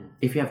 well,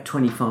 if you have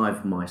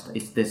 25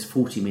 there's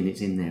 40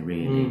 minutes in there,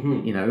 really.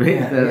 You know,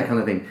 that kind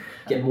of thing.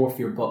 Get more for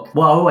your buck.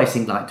 Well, I always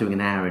think like doing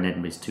an hour in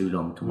Edinburgh is too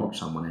long to watch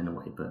someone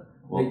anyway.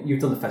 But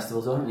you've done the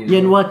festivals, haven't you?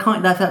 Yeah, well,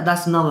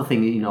 that's another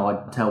thing. You know,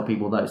 I tell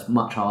people that it's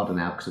much harder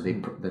now because of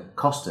the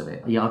cost of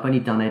it. Yeah, I've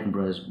only done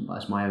Edinburgh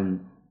as my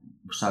own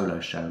solo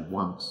show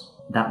once.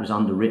 That was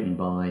underwritten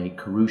by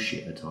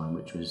Karushi at the time,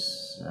 which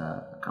was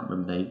I can't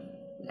remember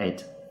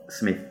Ed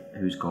Smith,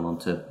 who's gone on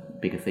to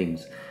bigger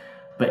things,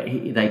 but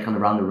they kind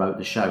of underwrote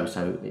the show,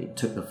 so it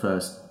took the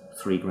first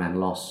 £3,000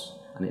 loss,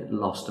 and it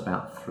lost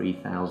about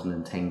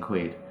 3,010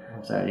 quid.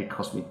 So it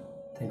cost me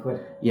 10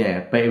 quid.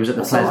 Yeah, but it was at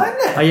the Pleasant.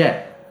 Oh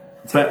yeah,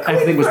 but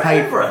everything was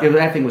paid for.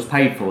 Everything was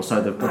paid for.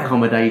 So the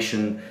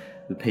accommodation,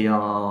 the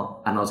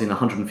PR, and I was in a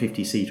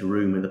 150-seater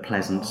room in the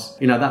Pleasance.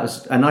 You know, that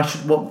was, and I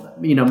should.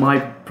 My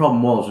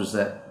problem was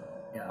that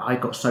I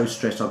got so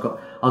stressed.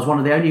 I was one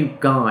of the only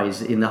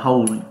guys in the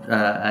whole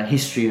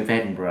history of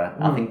Edinburgh.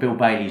 I think Bill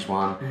Bailey's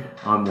one,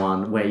 I'm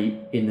one, where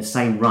in the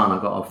same run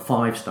I got a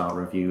 5-star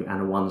review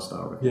and a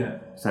 1-star review. Yeah.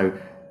 So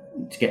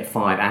to get a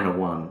 5 and a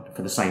 1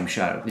 for the same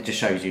show, it just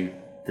shows you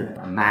the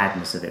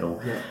madness of it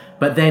all. Yeah.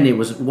 But then it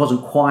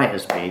wasn't quite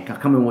as big. I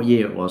can't remember what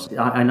year it was.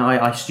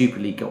 I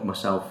stupidly got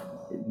myself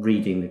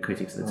reading the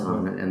critics at the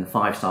time, and the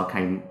 5-star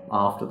came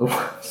after the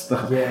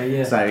 1-star.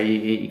 Yeah. So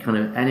it kind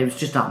of, and it was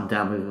just up and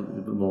down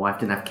with my wife.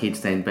 Didn't have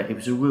kids then, but it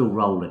was a real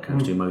roller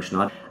coaster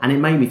emotion. And it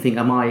made me think: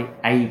 am I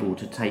able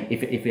to take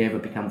if it ever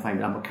become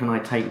famous? Can I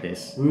take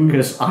this?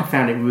 Because I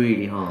found it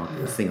really hard.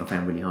 This thing I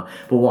found really hard.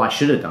 But what I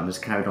should have done is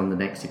carried on the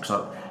next year,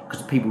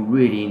 because people were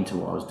really into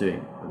what I was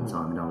doing at the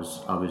time, and I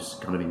was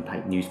kind of in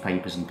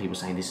newspapers, and people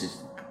saying this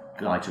is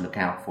guy to look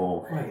out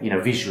for,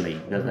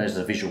 visually. There's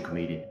a visual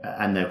comedian,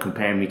 and they're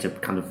comparing me to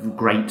kind of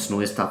greats and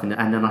all this stuff, and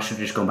then I should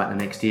have just gone back the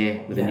next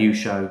year with a new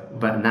show.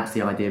 And that's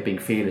the idea of being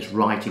fearless,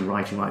 writing.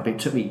 But it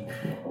took me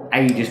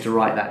ages to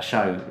write that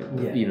show.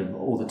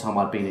 All the time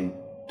I'd been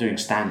doing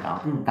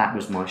stand-up, that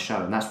was my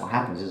show, and that's what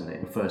happens, isn't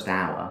it? The first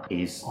hour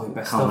is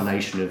a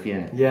culmination of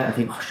I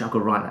think, I've got to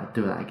write that,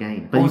 do that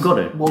again. But you've got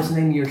to. What's the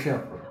name of your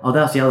show? Oh,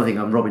 that's the other thing.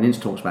 Robin Ince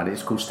talks about it.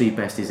 It's called Steve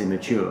Best is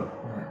Immature.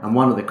 And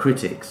one of the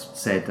critics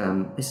said,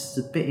 "This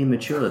is a bit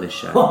immature, this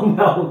show." Oh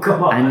no,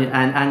 come on!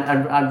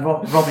 And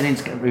Robin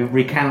Ince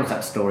recounts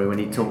that story when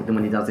he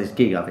does this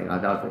gig. I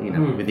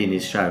think within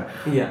his show.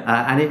 Yeah.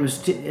 And it was,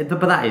 but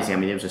that is,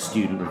 it was a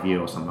student review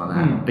or something like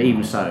that. But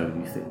even so,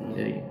 you think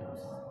it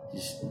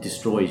just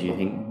destroys you. You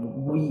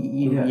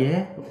think,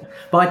 yeah.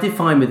 But I did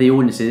find with the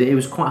audiences, it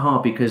was quite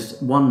hard because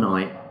one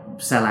night,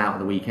 sell out at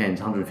the weekends,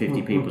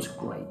 150 people was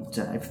great.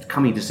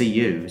 Coming to see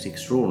you is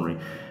extraordinary.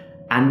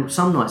 And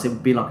some nights it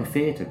would be like a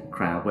theatre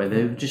crowd where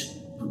they would just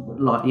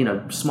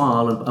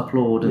smile and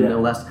applaud and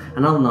all that.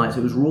 And other nights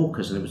it was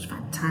raucous and it was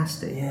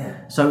fantastic.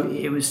 Yeah. So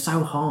it was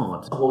so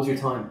hard. What was your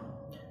time?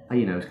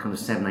 It was kind of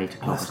 7, 8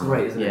 o'clock. That's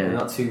great, isn't it? You're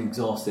not too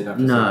exhausted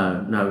after.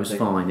 No, it was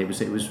fine. It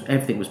was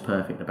everything was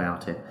perfect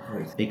about it.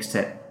 Great.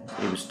 Except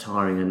it was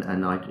tiring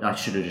and I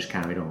should have just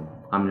carried on.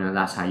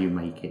 That's how you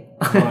make it.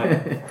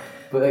 Right.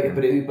 But to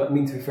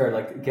be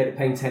fair,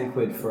 paying 10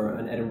 quid for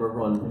an Edinburgh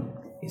run.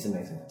 It's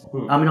amazing.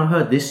 I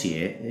heard this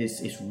year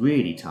it's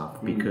really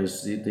tough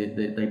because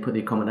they put the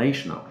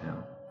accommodation up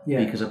now.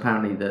 Yeah. Because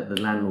apparently the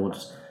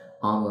landlords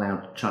aren't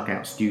allowed to chuck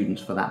out students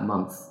for that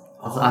month.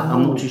 Oh.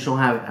 I'm not too sure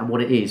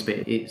what it is, but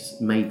it's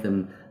made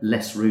them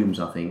less rooms,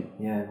 I think.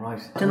 Yeah, right.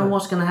 I don't know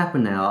what's going to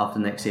happen now after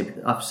next year.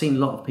 I've seen a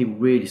lot of people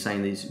really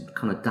saying they've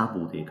kind of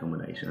doubled the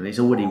accommodation,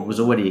 and was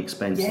already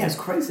expensive. Yeah, it's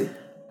crazy.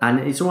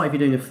 And it's all right if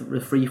you're doing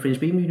a free fringe,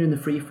 but even if you're doing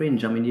the free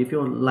fringe, if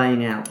you're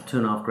laying out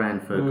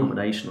 $2,500 for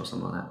accommodation or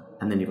something like that,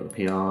 and then you've got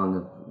the PR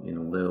and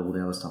all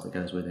the other stuff that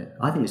goes with it,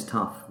 I think it's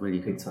tough, really.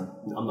 Big time.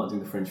 I'm not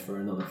doing the fringe for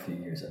another few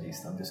years at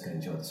least. I'm just going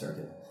to enjoy the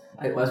circuit.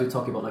 As we were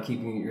talking about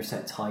keeping your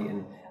set tight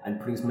and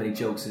putting as many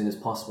jokes in as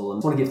possible,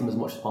 and want to give them as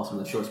much as possible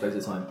in a short space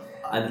of time,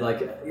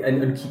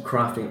 and keep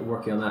crafting and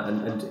working on that,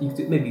 and you could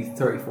do maybe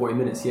 30-40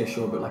 minutes, yeah,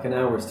 sure, but an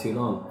hour is too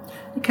long.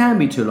 It can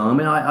be too long.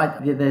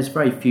 There's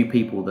very few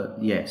people that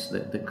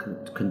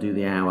can do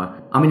the hour.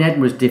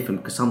 Edinburgh's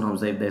different because sometimes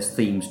there's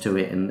themes to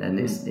it, and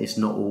it's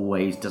not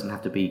always, doesn't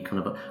have to be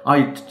kind of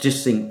I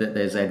just think that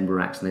there's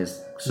Edinburgh acts and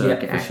there's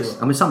circuit acts.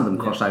 Sure. Some of them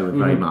cross over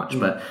very much,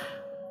 but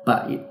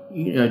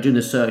doing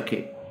the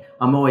circuit,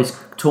 I'm always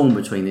torn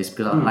between this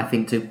because I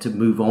think to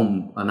move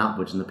on and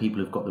upwards, and the people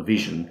who've got the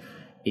vision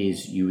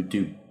is you would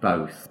do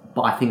both.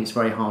 But I think it's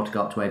very hard to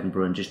go up to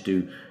Edinburgh and just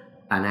do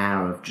an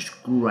hour of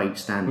just great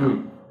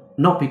stand-up.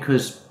 Not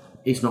because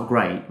it's not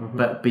great,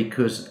 but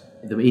because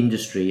the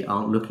industry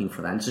aren't looking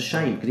for that. And it's a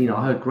shame because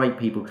I heard great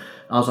people.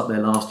 I was up there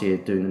last year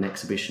doing an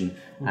exhibition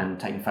and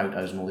taking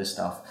photos and all this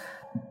stuff.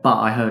 But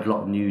I heard a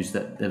lot of news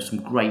that there's some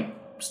great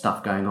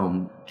stuff going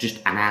on, just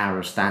an hour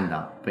of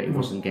stand-up, but it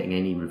wasn't getting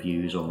any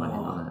reviews or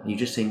anything like that. And you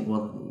just think,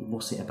 well,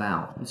 what's it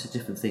about? It's a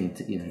different thing.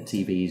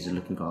 TVs are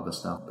looking for other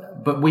stuff,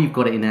 but we've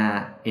got it in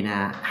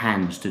our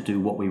hands to do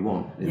what we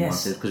want.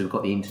 Because we've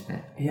got the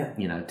internet. Yeah.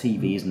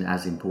 TV isn't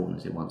as important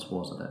as it once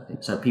was, I don't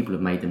think. So people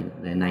have made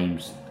their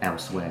names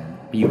elsewhere,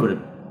 but you've got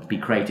to be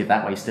creative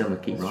that way still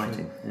and keep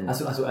writing. Yeah.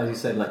 As you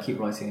said, like keep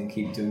writing and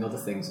keep doing other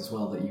things as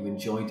well that you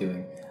enjoy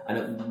doing.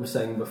 And we were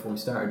saying before we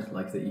started,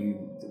 like that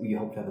you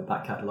hope to have a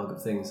back catalogue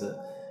of things that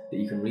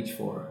you can reach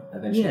for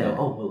eventually. Yeah.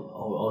 I'll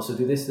also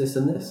do this, this,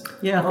 and this.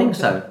 Yeah, I think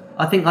so.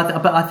 I think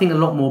a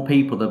lot more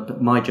people,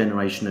 my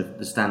generation of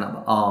the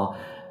stand-up, are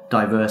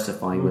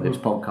diversifying, whether it's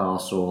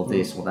podcasts or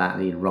this or that,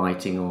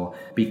 writing, or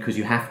because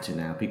you have to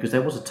now. Because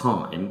there was a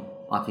time,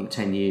 I think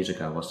 10 years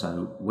ago or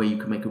so, where you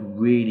could make a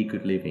really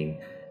good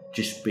living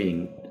just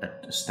being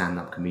a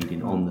stand-up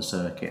comedian on the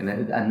circuit, and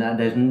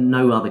there's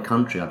no other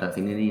country, I don't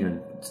think,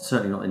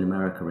 certainly not in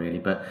America really,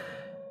 but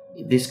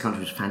this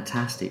country was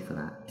fantastic for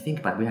that. You think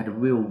about it, we had a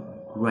real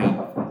great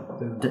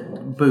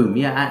boom,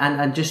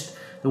 and just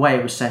the way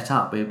it was set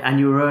up, and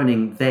you were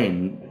earning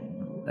then,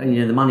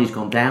 the money's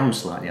gone down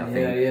slightly, I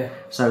think.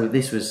 So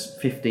this was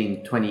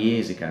 15, 20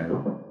 years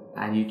ago,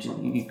 and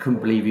you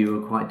couldn't believe you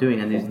were quite doing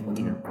it.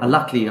 And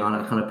luckily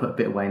I kind of put a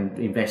bit away and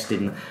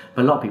invested in,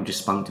 but a lot of people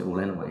just spunked it all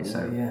anyway,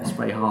 so it's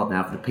very hard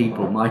now for the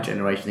people of my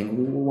generation to think,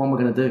 what am I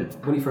going to do?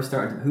 When you first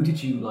started, who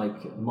did you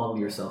model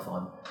yourself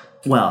on?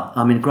 Well,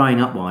 growing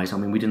up wise,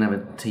 we didn't have a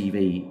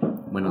TV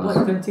when I was...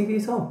 You didn't have a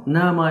TV at all?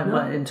 No,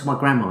 until my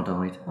grandma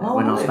died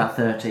when I was about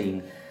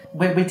 13.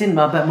 We didn't,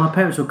 but my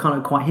parents were kind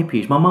of quite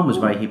hippie-ish. My mum was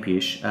very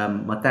hippie-ish.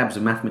 My dad was a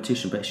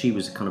mathematician, but she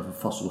was kind of a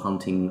fossil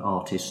hunting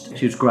artist.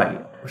 She was great.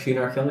 Was she an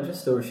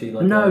archaeologist, or was she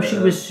like? No, she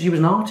was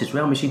an artist.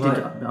 She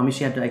did.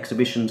 She had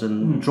exhibitions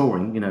and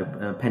drawing.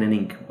 Pen and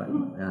ink.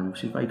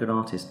 She was a very good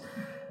artist.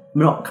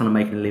 We're not kind of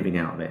making a living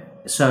out of it.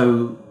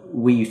 So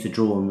we used to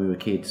draw when we were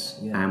kids,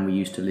 and we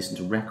used to listen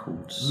to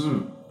records,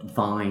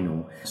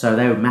 vinyl. So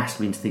they were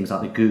massively into things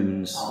like the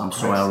Goons. I'm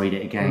Sorry, I'll Read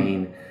It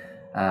Again.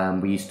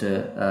 We used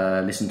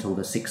to listen to all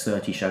the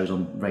 6:30 shows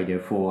on Radio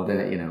 4,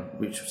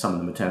 which some of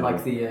them were terrible.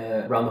 Like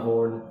the Round the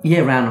Horn. Yeah,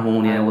 Round the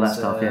Horn, all that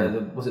stuff,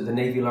 was it the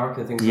Navy Lark,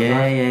 I think?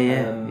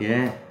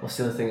 Yeah. What's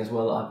the other thing as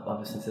well? I've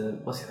listened to,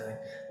 what's the other thing?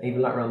 Navy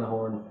Lark, Round the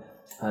Horn.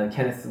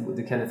 Kenneth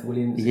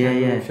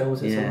Williams show,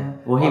 was it? Yeah.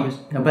 Well, he was,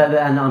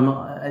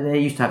 and they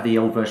used to have the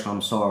old version,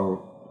 I'm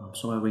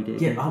Sorry, I Read It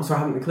Again. I'm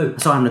Sorry, I Haven't a Clue.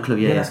 Sorry, I Haven't a Clue,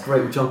 yeah. That's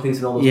great, with John Cleese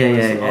and all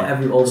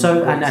those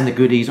guys. And the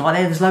goodies.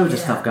 There's loads of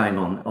stuff going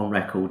on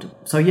record.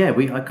 So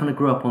I kind of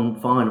grew up on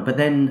vinyl. But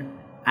then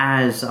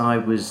as I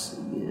was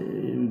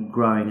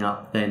growing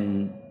up,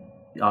 then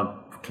I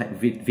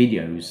collected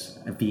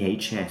videos,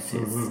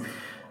 VHSs.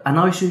 And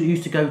I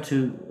used to go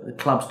to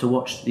clubs to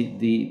watch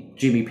the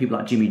people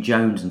like Jimmy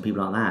Jones and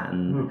people like that,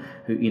 and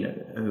who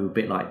are a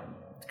bit like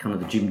kind of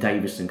the Jim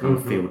Davison kind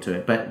of feel to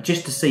it, but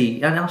just to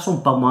see, and I saw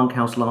Bob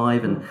Monkhouse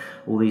live and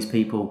all these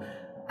people,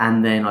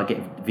 and then I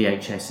get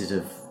VHSs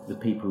of the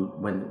people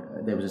when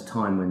there was a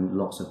time when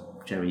lots of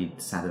Jerry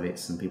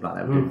Sadowitz and people like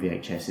that were doing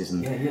VHSs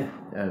and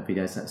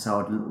videos,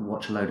 so I'd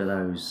watch a load of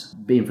those.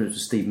 Be influenced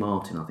with Steve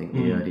Martin, I think,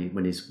 early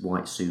when his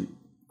white suit,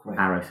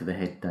 arrow through the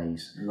head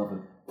days. Love it.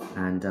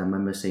 And I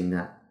remember seeing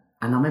that.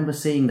 And I remember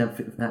seeing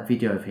that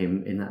video of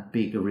him in that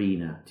big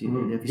arena. Have you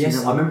seen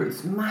that one? I remember.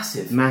 It's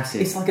massive.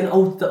 Massive. It's like the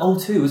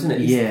O2, isn't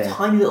it? It's a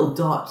tiny little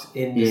dot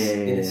in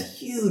this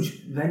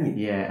huge venue.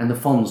 Yeah, and the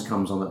Fonz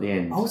comes on at the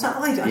end. Oh, is that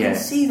right? I didn't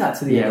see that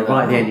to the end. Yeah,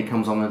 right at the end he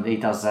comes on and he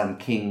does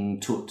King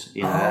Tut.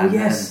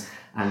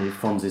 And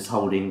Fonz is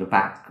holding the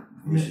back.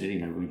 Which is,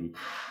 really.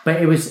 But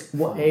it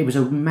was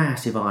a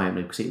massive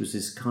eye-opener because it was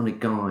this kind of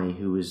guy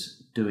who was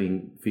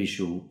doing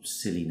visual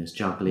silliness,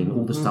 juggling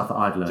all the stuff that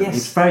I'd learned.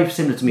 It's very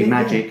similar to me,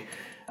 magic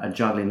and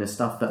juggling, the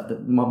stuff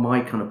that my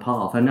kind of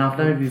path. And I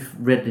don't know if you've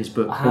read his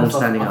book, Born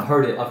Standing Up. I've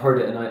heard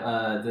it,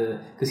 and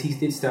because he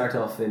did start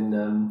off in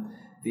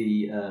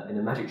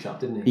a magic shop,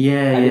 didn't he?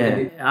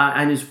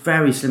 And it's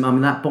very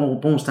slim. That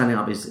Born Standing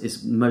Up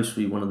is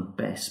mostly one of the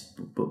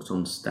best books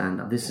on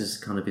stand-up. This is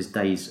kind of his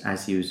days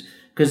as he was.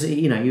 Because,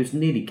 he was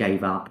nearly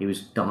gave up. He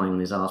was dying on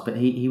his arse. But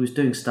he was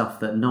doing stuff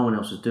that no one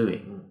else was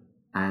doing.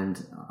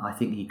 And I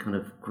think he kind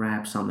of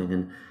grabbed something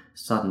and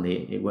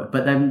suddenly it worked.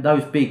 But then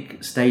those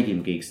big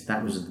stadium gigs,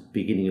 that was the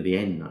beginning of the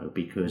end, though,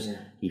 because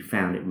he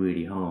found it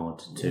really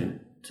hard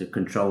to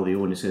control the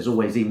audience. There's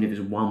always, even if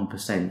it's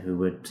 1% who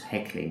were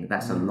heckling,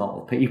 that's a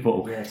lot of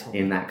people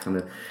in that kind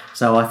of...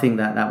 So I think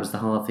that was the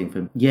hard thing for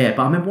him. Yeah,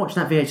 but I remember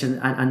watching that VH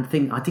and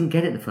think I didn't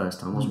get it the first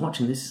time. I was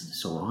watching this,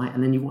 it's all right,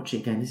 and then you watch it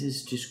again, this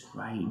is just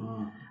great.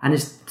 And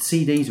his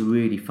CDs are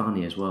really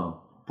funny as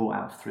well. Brought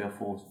out 3 or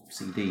 4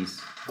 CDs.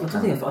 I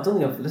don't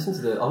think I've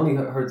listened to I've only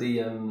heard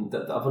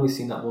I've only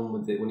seen that one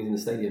when he's in the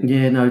stadium.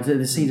 Yeah, no, the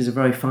CDs are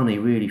very funny,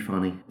 really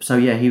funny. So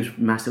he was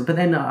massive. But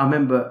then I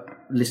remember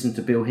listened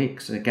to Bill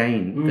Hicks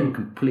again. They're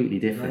completely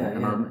different.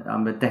 And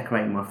I'm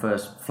decorating my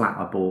first flat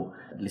I bought,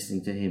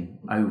 listening to him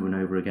over and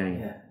over again.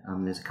 Yeah.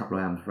 There's a couple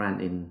of albums,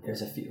 Ranting.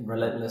 There's a few,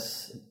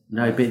 Relentless.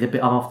 No, but the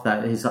bit after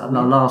that, his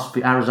last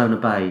Arizona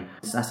Bay.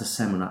 That's a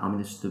seminar. I mean,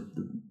 this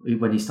is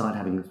when he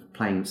started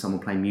playing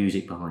someone playing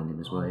music behind him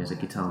as well. As a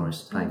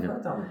guitarist playing it.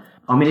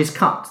 I mean, it's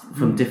cut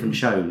from different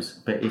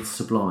shows, but it's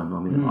sublime. I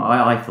mean,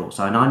 I thought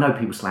so, and I know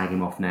people slag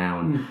him off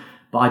now,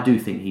 but I do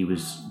think he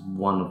was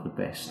one of the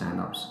best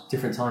stand-ups.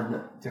 Different time.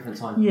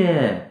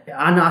 Yeah,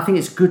 and I think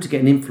it's good to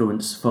get an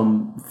influence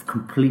from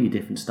completely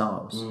different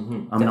styles.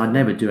 I mean, I'd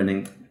never do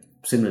anything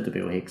similar to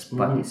Bill Hicks,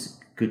 but it's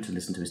good to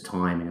listen to his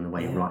timing and the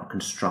way he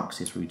constructs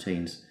his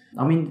routines.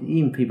 I mean,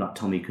 even people like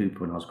Tommy Cooper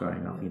when I was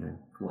growing up,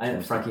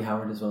 And Frankie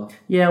Howard as well.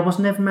 Yeah, I was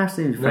never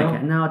massive with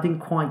Frankie. No, I didn't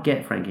quite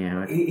get Frankie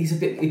Howard. He's a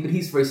bit, but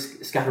he's very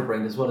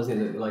scatterbrained as well,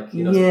 isn't he? Like,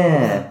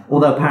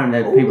 Although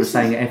apparently people were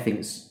saying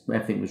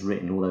everything was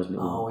written, all those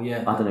little. Oh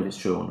yeah. I don't know if it's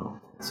true or not.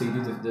 So you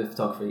do the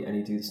photography and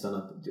you do the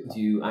stand-up. Do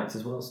you act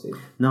as well, Steve?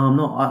 No, I'm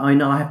not. I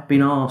know I have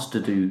been asked to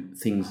do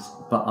things,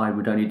 but I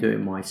would only do it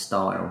in my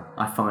style.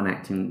 I find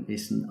acting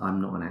I'm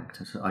not an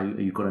actor. So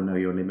you've got to know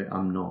your limit.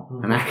 I'm not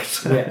an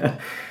actor. Yeah.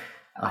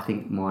 I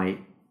think my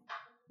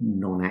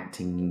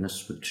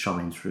non-actingness would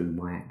shine through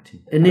my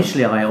acting.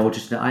 Initially,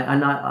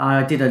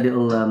 I did a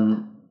little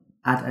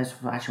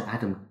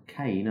Adam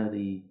Kay,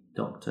 the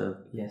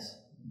doctor. Yes.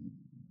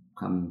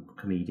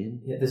 Comedian.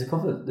 Yeah, there's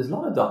a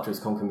lot of doctors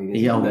come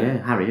comedians.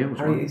 Harriet was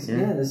one.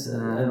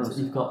 And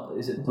you've got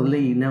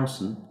Lee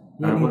Nelson.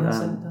 Yeah, Lee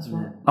Nelson, that's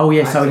right. Oh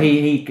yeah, so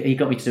he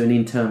got me to do an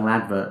internal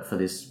advert for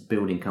this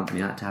building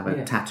company. I had to have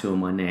a tattoo on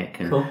my neck,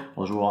 and I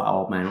was right,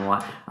 old man, all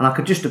right, and I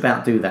could just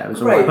about do that. It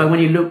was all right, but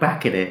when you look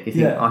back at it, you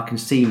think I can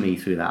see me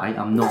through that.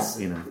 I'm not,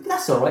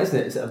 That's all right, isn't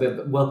it? It's a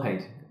bit well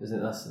paid, isn't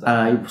it?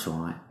 It was all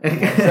right.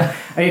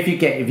 if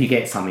you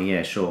get something,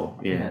 yeah, sure,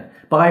 yeah.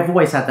 But I've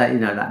always had that,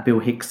 that Bill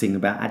Hicks thing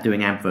about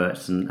doing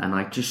adverts, and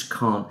I just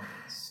can't.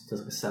 It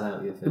doesn't sell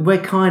out, you think?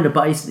 We're kind of,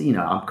 but it's,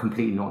 I'm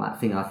completely not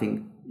that thing. I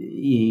think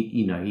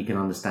he can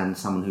understand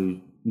someone who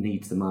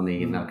needs the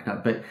money,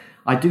 but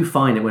I do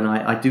find it when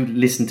I do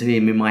listen to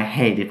him in my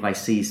head, if I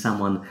see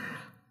someone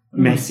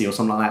messy or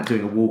something like that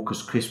doing a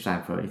Walker's Crisps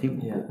advert, you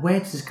think, where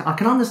does this come? I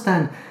can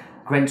understand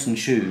Grenson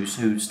Shoes,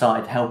 who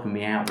started helping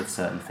me out with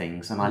certain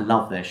things, and I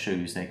love their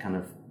shoes. They're kind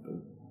of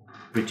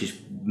British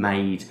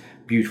made,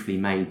 beautifully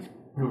made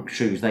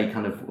shoes.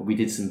 We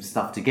did some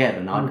stuff together,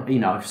 and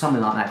if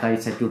something like that, they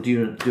said, you'll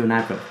do an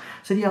advert.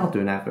 I said, I'll do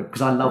an advert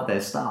because I love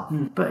their stuff.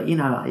 But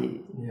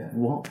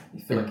what?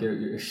 You feel like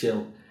you're a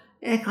shill.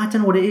 Yeah, I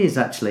don't know what it is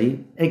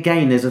actually.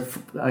 Again, there's a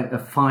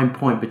fine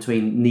point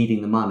between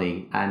needing the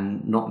money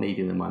and not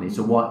needing the money.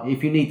 So what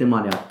if you need the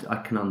money? I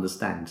can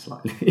understand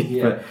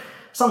slightly. But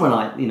someone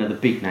like the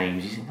big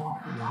names, you say,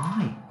 what?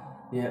 Why?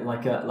 Yeah,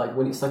 like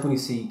when you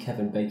see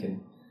Kevin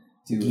Bacon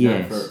do an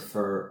advert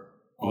for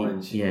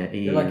Orange.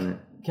 You're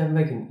like, Kevin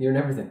Bacon, you're in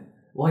everything.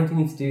 Why do you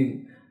need to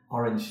do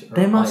Orange?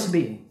 There must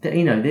be,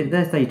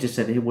 they just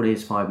said, well,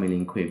 here's £5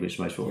 million, which is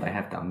most of what they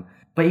have done.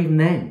 But even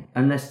then,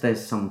 unless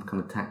there's some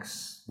kind of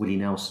tax, Willie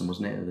Nelson,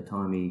 wasn't it, at the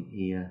time,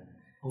 he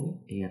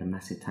had a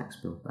massive tax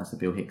bill. That's the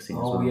Bill Hicks thing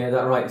as well. Oh, yeah,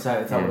 that's right. Is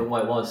that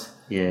what it was?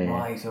 Yeah.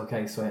 Right,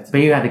 okay. So but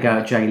you had to go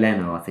at Jay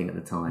Leno, I think, at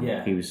the time.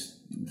 Yeah. He was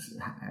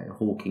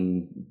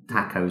hawking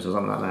tacos or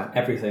something like that.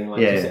 Everything,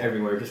 just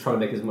everywhere, just trying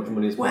to make as much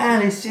money as possible.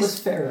 Well, it's just... It's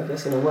fair, I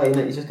guess, in a way,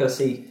 you just got to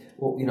see,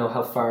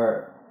 how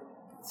far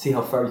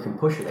you can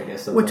push it, I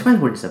guess. Well, it depends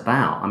what it's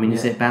about. I mean,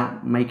 is it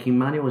about making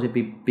money, or is it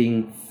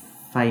being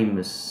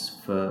famous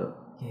for...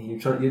 Yeah,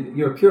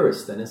 you're a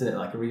purist then, isn't it?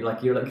 Like, you're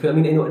like, I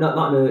mean,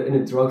 not in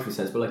a derogatory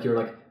sense, but like, you're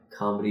like,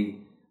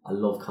 comedy, I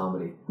love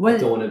comedy. Well, I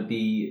don't want to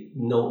be,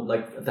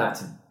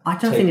 that. I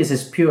don't think it's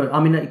as pure. I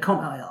mean, we're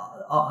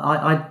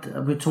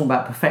talking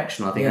about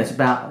perfection. I think it's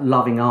about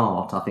loving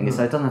art. I think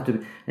so. It doesn't have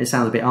to. It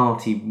sounds a bit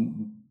arty,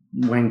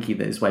 wanky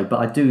this way, but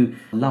I do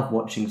love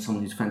watching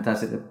someone who's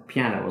fantastic at the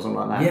piano or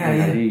something like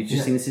that. You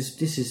just think this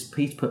is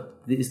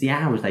the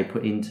hours they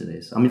put into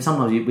this. I mean,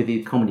 sometimes with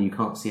the comedy you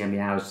can't see how many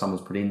hours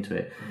someone's put into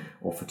it,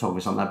 or photography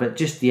or something like that. But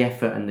just the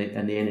effort and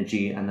the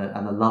energy and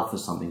the love for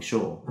something,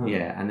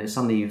 and it's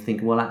something you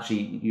think, well,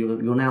 actually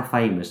you're now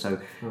famous,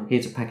 so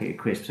here's a packet of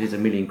crisps, here's £1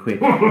 million.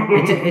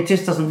 It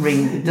just doesn't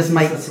ring. It doesn't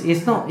make.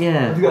 It's not.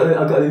 Yeah. I've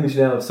got an image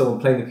now of someone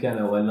playing the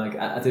piano, and like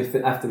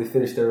after they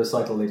finish their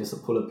recital, they just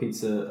pull a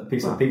piece of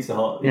Pizza Hut, Pizza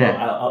Hut.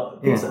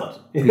 That's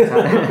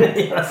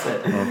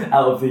it.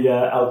 Out of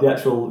the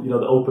actual, the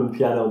open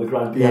piano, the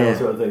grand piano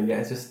sort of thing. Yeah,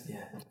 it's just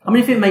I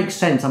mean, if it makes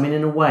sense. I mean,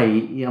 in a way,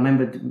 I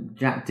remember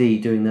Jack D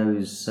doing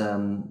those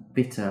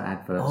bitter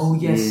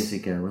adverts years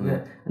ago, wasn't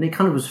it? And it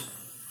kind of was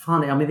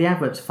funny. I mean, the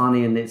advert's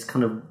funny, and it's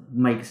kind of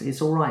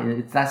it's all right.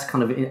 And that's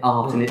kind of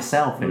art in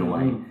itself, in a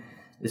way.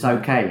 It's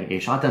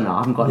okay-ish. I don't know. I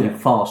haven't got any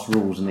fast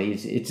rules, and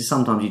it's just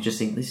sometimes you just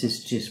think, this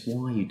is just,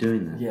 why are you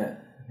doing that? Yeah.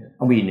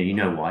 I mean, you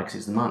know why? Because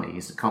it's the money.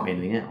 It can't be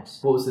anything else.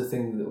 What was the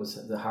thing that was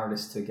the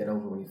hardest to get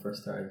over when you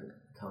first started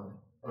comedy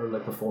or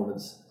like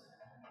performance?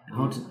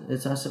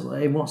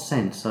 In what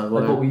sense? So,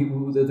 like what were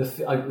you,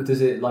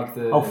 does it like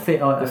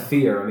the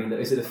fear? I mean,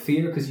 is it a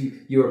fear because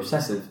you're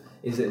obsessive?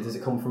 Does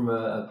it come from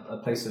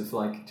a place of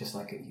like just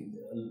like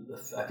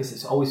I guess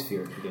it's always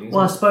fear at the beginning.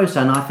 Well, I suppose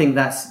so, and I think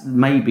that's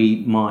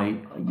maybe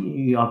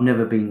I've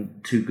never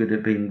been too good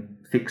at being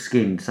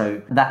thick-skinned,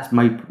 so that's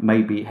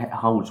maybe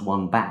holds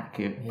one back.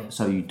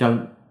 So you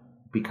don't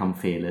become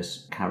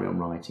fearless, carry on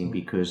writing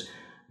because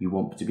you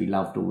want to be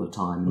loved all the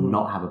time and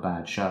not have a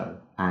bad show.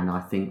 And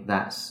I think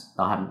I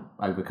haven't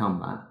overcome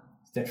that.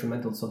 It's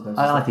detrimental sometimes.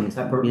 I think it's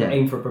that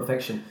aim for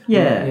perfection.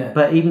 Yeah,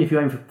 but even if you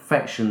aim for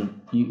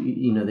perfection,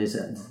 you know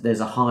there's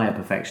a higher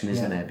perfection,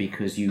 isn't there?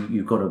 Because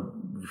you've got to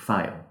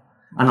fail.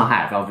 And I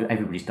have.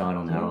 Everybody's died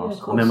on their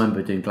arse. I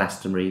remember doing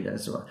Glastonbury. I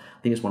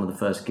think it's one of the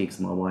first gigs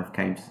that my wife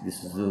came to.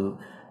 This was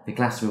the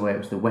Glastonbury where it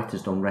was the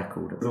wettest on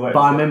record. But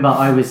I remember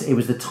it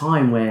was the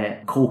time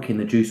where Corky and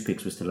the Juice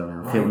Pigs were still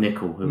around. Right. Phil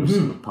Nicol, who was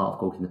part of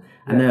Corky,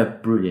 and they were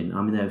brilliant.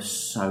 I mean, they were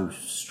so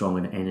strong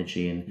in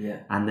energy,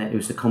 and it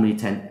was the comedy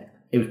tent.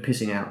 It was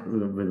pissing out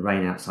with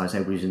rain outside, so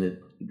everybody's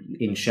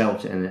in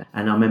shelter,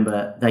 and I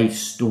remember they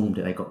stormed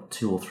it. They got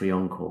 2 or 3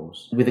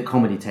 encores. With the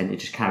comedy tent, it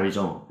just carries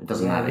on. It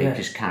doesn't matter. It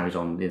just carries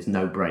on. There's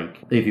no break.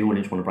 If the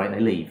audience want to break,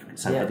 they leave.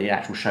 So but the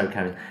actual show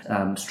carries.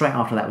 Straight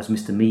after that was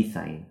Mr.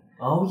 Methane.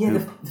 Oh yeah,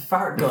 the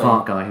fart guy. The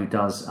fart guy who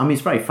does. I mean,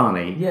 it's very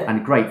funny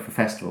and great for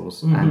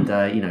festivals. And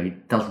he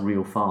does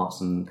real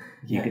farts, and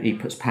he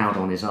puts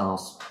powder on his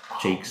arse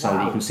cheeks so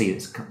that you can see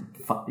it's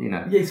he's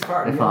farting.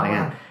 They're farting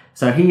out.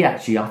 So I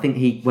think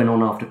he went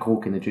on after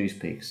Cork and the Juice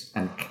Pigs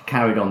and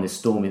carried on this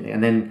storming thing.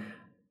 And then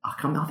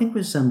I think it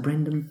was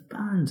Brendan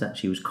Burns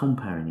actually was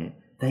comparing it.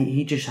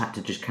 He just had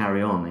to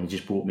carry on. He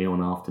just brought me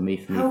on after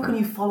me. How can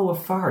you follow a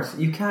fart?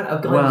 You can't.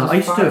 I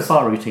used to do a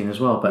fart routine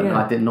as well, but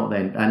I did not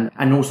then.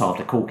 And also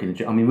after Cork and the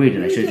Juice. I mean, really,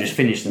 they should have just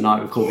finished the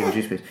night with Cork and the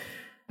Juice Pigs.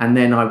 And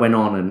then I went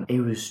on, and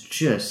it was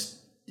just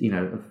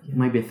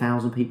maybe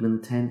 1,000 people in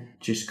the tent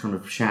just kind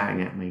of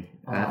shouting at me.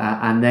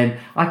 And then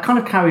I kind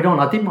of carried on.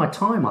 I did my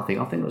time, I think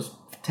it was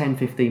 10,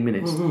 15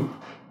 minutes. And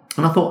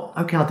I thought,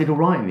 okay, I did all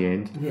right in the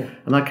end. Yeah.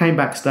 And I came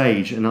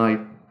backstage and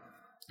I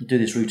do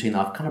this routine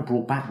that I've kind of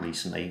brought back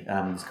recently,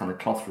 this kind of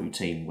cloth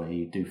routine where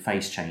you do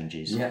face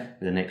changes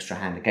with an extra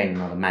hand. Again,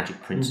 another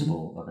magic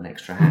principle of an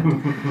extra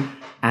hand.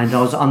 And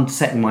I was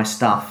unsetting my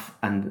stuff,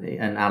 and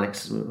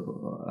Alex,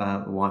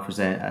 my wife, was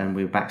there, and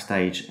we were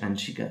backstage, and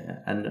she so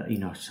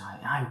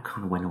I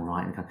kind of went all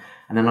right,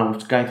 and then I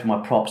was going through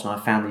my props, and I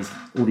found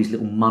all these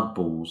little mud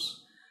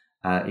balls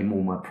in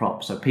all my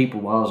props. So people,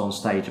 while I was on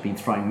stage, have been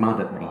throwing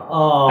mud at me.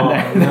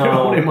 And they're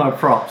all in my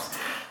props.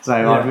 So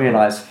I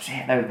realised,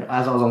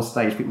 as I was on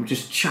stage, people were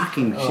just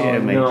chucking shit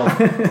at me. No.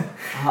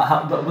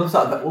 What was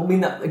that? I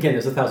mean, that again,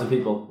 there's 1,000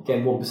 people.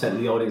 Again, 1% of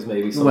the audience,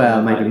 maybe.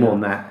 Well, maybe more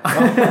than that.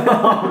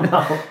 Oh,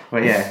 no.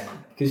 But yeah.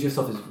 Because your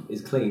stuff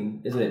is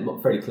clean, isn't it?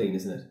 Very clean,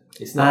 isn't it?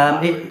 It's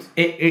not.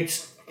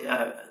 It's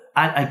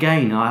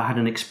again, I had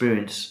an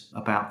experience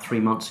about 3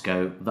 months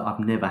ago that I've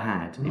never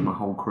had in my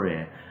whole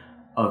career.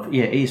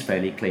 It is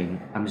fairly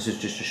clean. And this is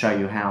just to show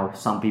you how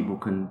some people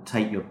can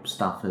take your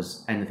stuff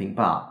as anything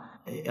but.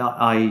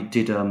 I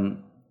did.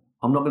 I'm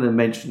not going to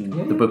mention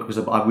the book because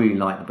I really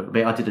like the book.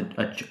 But I did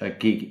a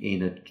gig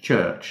in a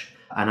church,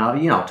 and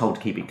I'm told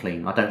to keep it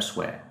clean. I don't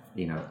swear.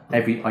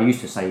 I used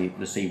to say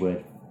the C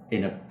word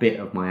in a bit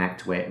of my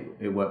act where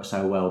it worked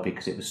so well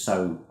because it was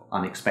so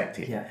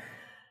unexpected. Yeah.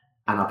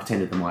 And I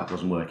pretended the mic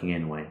wasn't working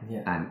anyway.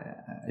 Yeah. And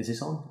is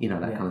this on?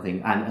 That kind of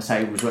thing. And so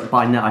it was. But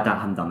I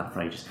haven't done that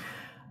for ages.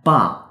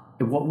 But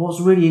what was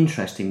really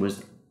interesting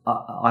was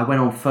I went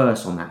on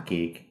first on that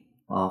gig.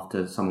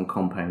 After someone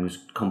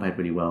compared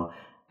really well,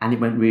 and it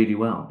went really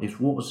well.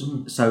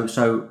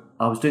 So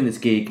I was doing this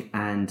gig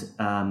and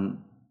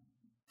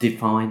did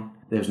fine.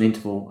 There was an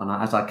interval, and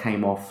as I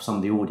came off, some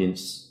of the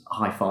audience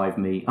high-fived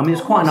me. I mean,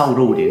 it's quite an old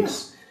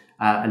audience,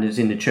 and it's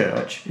in the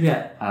church.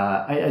 Yeah,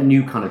 a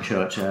new kind of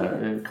church,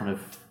 a kind of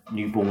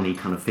newborny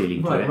kind of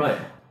feeling to it. Right.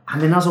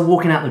 And then as I'm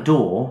walking out the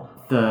door,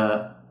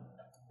 the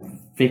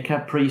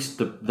vicar, priest,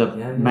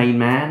 the main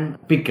man,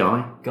 big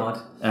guy. God.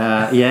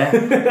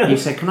 He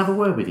said, "Can I have a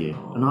word with you?"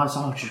 And I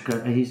said, "Oh, just go."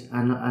 And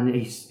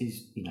he's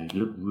he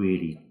looked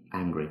really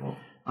angry.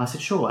 I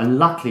said, "Sure." And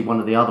luckily, one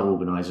of the other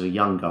organisers, a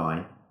young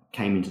guy,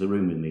 came into the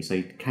room with me. So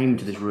he came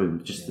into this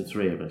room, just the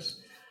three of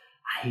us.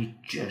 He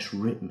just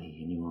ripped me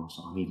a new arse.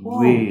 I mean,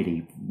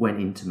 really went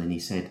into me, and he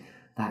said,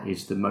 "That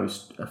is the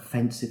most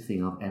offensive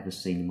thing I've ever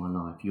seen in my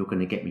life. You're going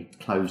to get me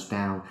closed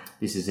down.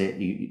 This is it."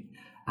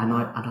 And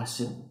I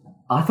said,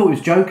 I thought he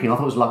was joking. I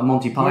thought it was like a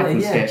Monty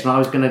Python sketch,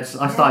 and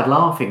I started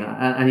laughing,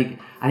 and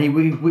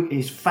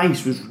his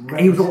face was.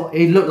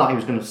 He looked like he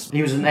was going to.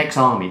 He was an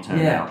ex-army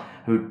turned out,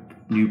 who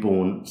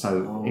newborn,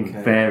 so he was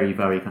very,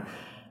 very. And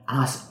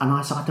I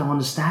said, I don't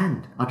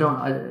understand. After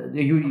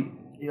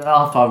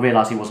I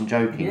realised he wasn't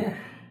joking,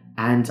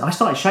 and I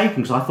started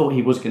shaking because I thought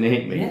he was going to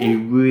hit me. He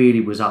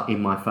really was up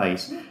in my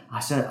face. I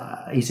said,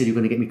 he said, "You're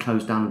going to get me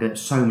closed down and get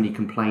so many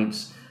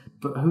complaints."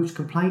 But whose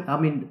complaint? I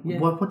mean,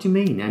 what do you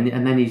mean?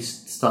 And then he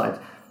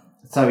started.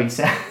 So he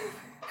said,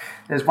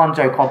 "There's one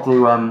joke I'll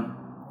do.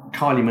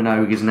 Kylie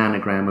Minogue is an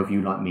anagram of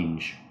 "you like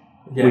minge,"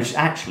 which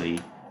actually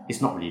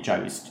it's not really a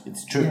joke.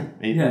 It's true.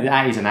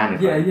 That is an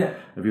anagram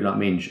of "you like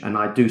minge," and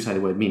I do say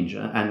the word minge.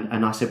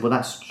 And I said, well,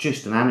 that's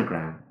just an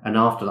anagram. And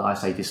after that, I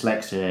say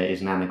dyslexia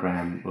is an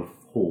anagram of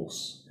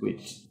horse,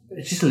 which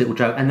it's just a little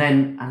joke. And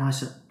I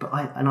said,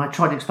 I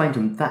tried to explain to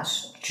him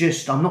that's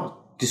just I'm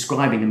not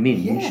describing a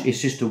minge.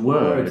 It's just a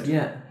word.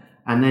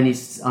 And then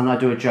I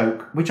do a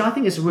joke, which I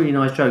think is a really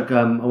nice joke.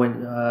 I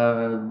went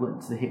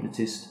to the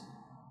hypnotist.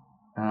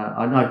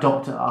 I know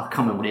doctor. I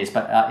can't remember what it is,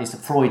 but it's a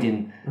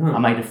Freudian. I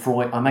made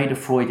a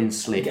Freudian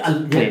slip.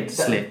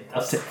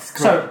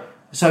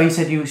 So he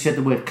said you said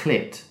the word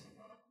clit.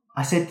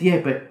 I said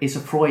but it's a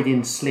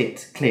Freudian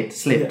slit, clit,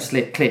 slip,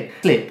 slip, clit,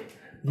 slip.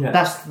 Yeah.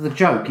 That's the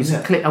joke. It's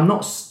a clit. I'm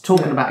not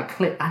talking about a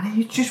clit, and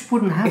you just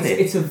wouldn't have it.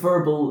 It's a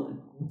verbal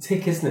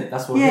tick, isn't it?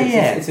 That's what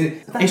it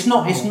is. It's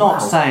not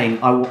saying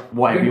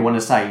whatever you want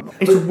to say.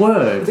 It's a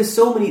word. There's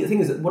so many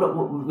things. What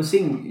we're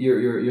seeing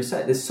your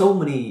set. There's so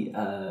many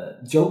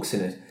jokes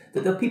in it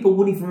that people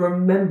wouldn't even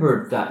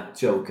remember that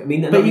joke. I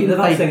mean, the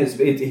last thing is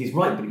he's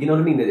right, but you know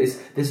what I mean. There's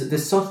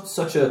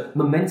such a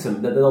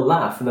momentum that they'll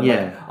laugh and they're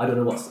like, I don't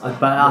know what's.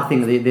 But I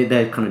think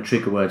they're kind of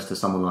trigger words to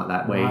someone like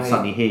that, where he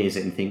suddenly hears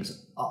it and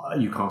thinks,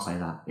 you can't say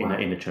that in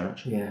a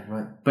church. Yeah,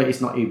 right. But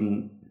it's not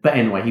even. But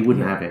anyway, he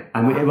wouldn't have it.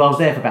 And I was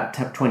there for about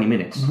 20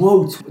 minutes.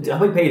 Whoa! I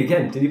might pay it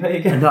again. Did he pay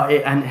again?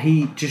 And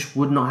he just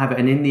would not have it.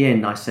 And in the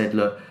end, I said,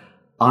 look,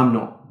 I'm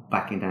not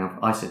backing down.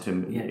 I said to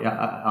him,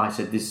 I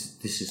said, this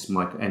is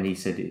my... And he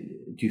said,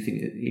 do you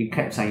think... He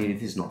kept saying,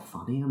 this is not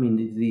funny. I mean,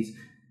 these...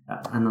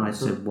 And I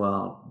said,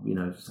 well,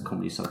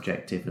 comedy is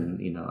subjective and,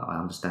 I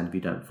understand if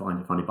you don't find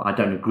it funny, but I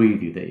don't agree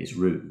with you that it's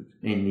rude.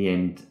 In the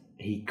end...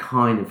 He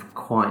kind of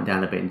quieted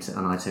down a bit,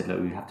 and I said, "Look,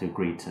 we have to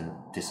agree to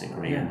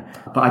disagree." Yeah.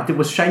 But I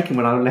was shaking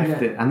when I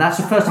left it, and that's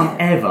the first time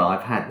ever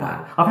I've had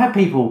that. I've had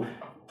people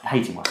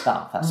hating my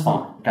stuff. That's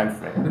fine. Go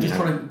for it. But just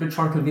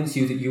trying to convince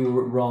you that you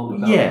were wrong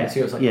about it. So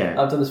I was like,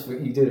 I've done this.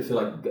 You did it for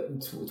like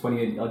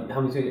 20. How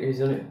many years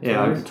have you done it?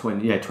 Over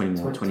 20. Yeah,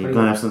 20 more. 20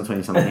 less than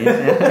 20 something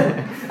years.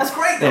 That's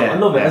great. Though. I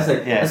love it.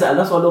 And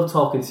that's why I love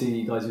talking to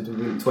you guys who've been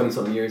doing 20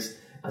 something years.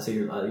 I say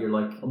you're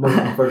like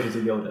multiple versions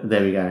of Yoda.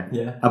 There we go.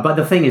 Yeah. But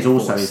the thing is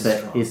also is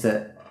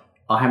that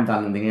I haven't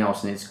done anything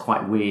else, and it's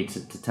quite weird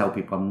to tell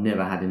people I've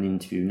never had an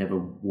interview, never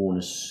worn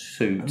a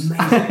suit.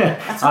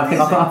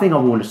 I think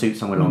I've worn a suit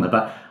somewhere along there,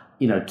 but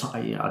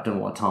I don't know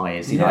what a tie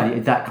is.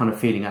 That kind of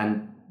feeling,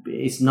 and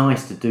it's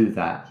nice to do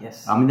that.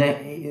 Yes. I mean,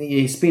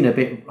 it's been a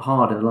bit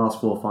hard in the last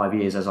 4 or 5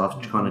 years as I've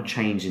kind of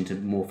changed into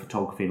more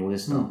photography and all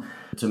this stuff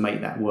to make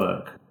that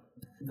work.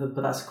 But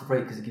that's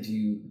great because it gives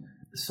you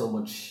so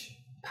much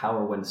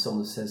power when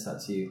someone says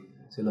that to you.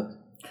 So look,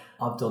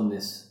 I've done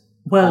this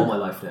all my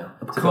life now.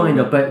 Kind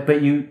of,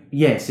 but you,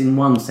 yes, in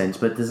one sense.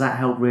 But does that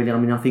help really? I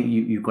mean, I think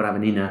you've got to have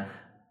an inner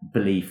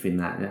belief in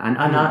that, and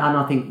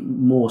I think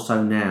more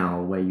so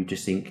now, where you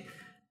just think,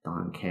 I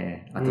don't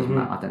care. It doesn't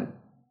matter. I don't.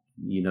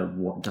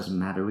 What doesn't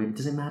matter really?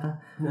 Does it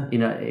matter? No.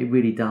 It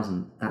really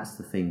doesn't. That's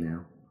the thing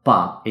now.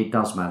 But it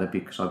does matter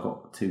because I've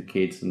got 2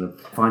 kids, and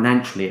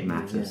financially it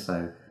matters. Yeah.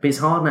 So, but it's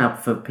hard now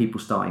for people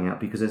starting out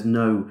because there's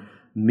no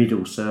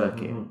middle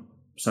circuit.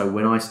 So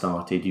when I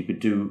started, you could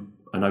do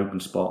an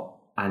open spot,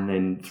 and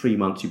then 3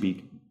 months you'd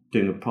be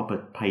doing a proper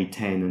paid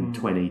 10 and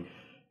 20.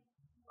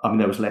 I mean,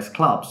 there was less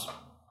clubs,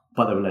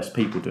 but there were less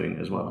people doing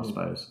it as well, I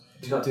suppose.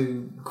 Did you not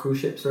do cruise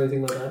ships or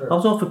anything like that? Or? I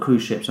was off for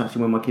cruise ships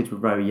actually when my kids were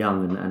very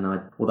young,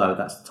 and although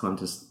that's the time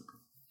to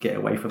get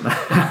away from the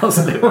house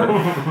a little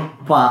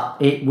bit.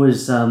 But it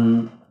was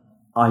I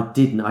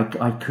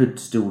could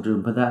still do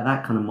them, but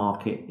that kind of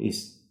market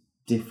is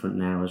different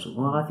now as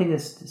well. I think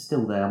it's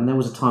still there. I mean, there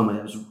was a time when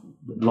there was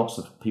lots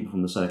of people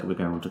from the circuit were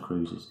going on to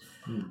cruises.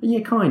 Yeah,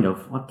 kind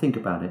of. I'd think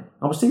about it.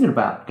 I was thinking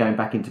about going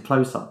back into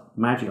close-up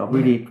magic.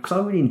 Because I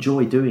really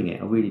enjoy doing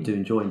it. I really do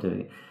enjoy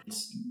doing it.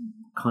 It's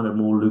kind of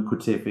more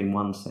lucrative in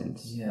one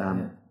sense.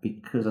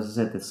 Because, as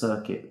I said, the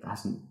circuit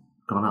hasn't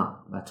gone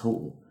up at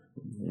all,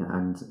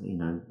 and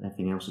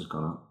everything else has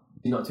gone up.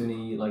 Do you not do any do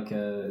you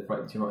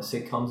write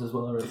sitcoms as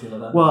well or anything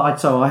like that? Well,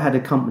 I had a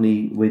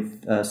company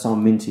with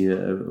Simon Minty,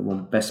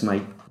 one best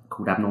mate,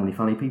 called Abnormally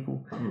Funny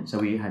People. So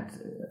we had,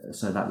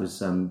 that was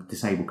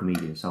disabled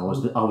comedians. So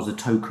I was a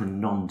token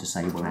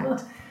non-disabled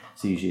act.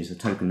 So usually it's a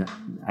token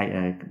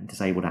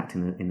disabled act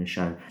in the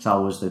show. So I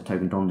was the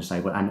token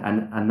non-disabled,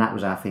 and that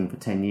was our thing for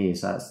 10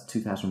 years. So that's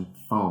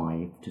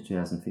 2005 to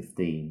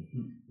 2015.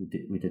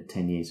 We did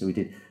 10 years. So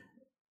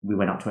we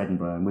went up to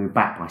Edinburgh, and we were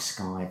backed by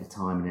Sky at the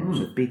time, and it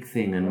was a big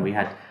thing. And we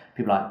had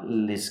people like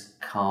Liz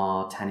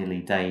Carr, Tanya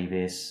Lee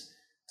Davis,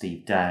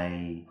 Steve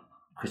Day,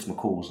 Chris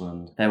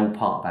McCausland. They're all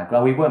part of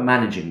that. We weren't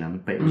managing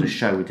them, but it was a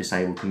show with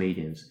disabled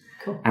comedians.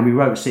 Cool. And we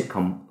wrote a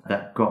sitcom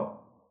that got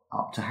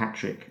up to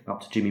hat-trick,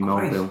 up to Jimmy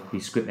Melville. He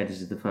script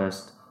edited the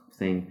first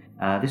thing.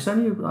 This was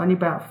only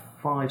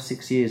about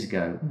 5-6 years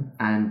ago,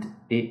 and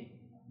it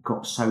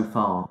got so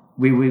far.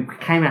 We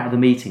came out of the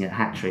meeting at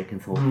Hat-Trick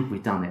and thought,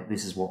 we've done it.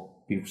 This is what...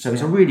 So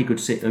it's a really good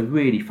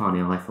really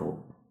funny, I thought.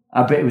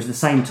 But it was the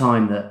same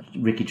time that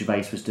Ricky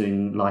Gervais was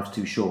doing Life's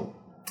Too Short,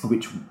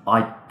 which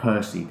I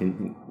personally didn't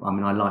think. I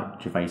mean, I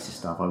like Gervais'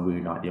 stuff. I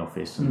really like The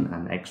Office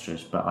and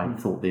Extras, but I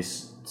thought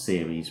this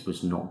series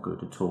was not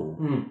good at all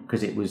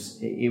because it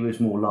was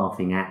more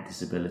laughing at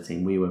disability,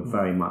 and we were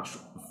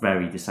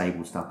very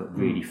disabled stuff, but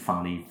really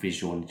funny,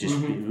 visual, and just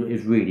it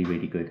was really,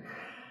 really good.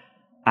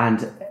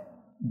 And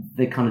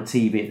the kind of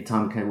TV at the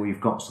time came, well, you've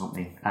got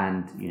something,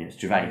 and it's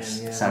Gervais,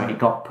 so it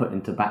got put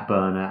into back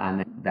burner,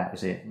 and that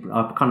was it.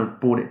 I kind of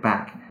brought it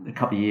back a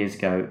couple of years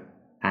ago,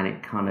 and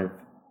it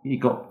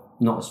got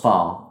not as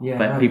far,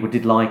 but people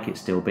did like it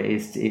still. But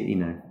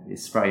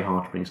it's very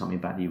hard to bring something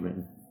back that you've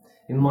written.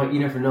 It might, you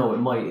never know. It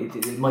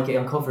might get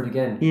uncovered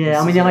again. Yeah,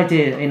 I mean, the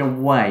idea, in a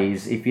way,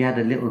 is if you had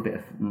a little bit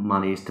of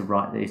money, is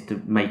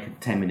to make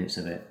 10 minutes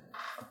of it.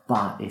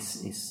 But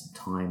it's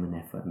time and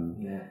effort,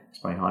 and it's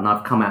very hard. And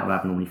I've come out of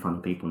having only funny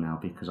people now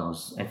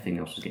because everything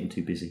else was getting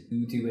too busy. Do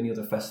you do any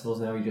other festivals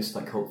now? You just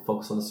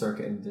focus on the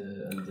circuit and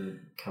the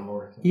camera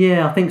work?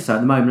 Yeah, I think so. At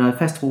the moment,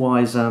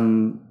 festival-wise,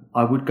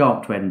 I would go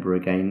up to Edinburgh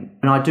again,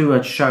 and I do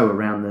a show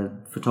around the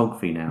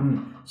photography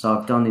now. So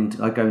I've gone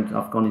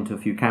into a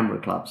few camera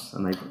clubs,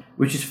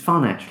 which is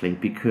fun actually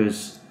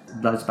because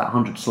there's about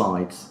 100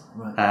 slides.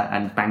 Right.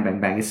 And bang,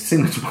 bang, bang. It's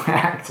similar to my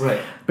act, right.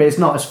 But it's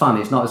not as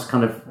fun. It's not as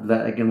kind of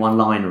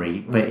one-linery.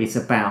 But it's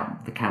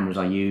about the cameras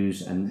I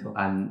use and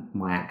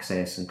my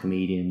access and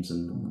comedians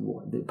and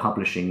the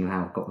publishing and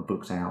how I've got the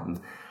books out. And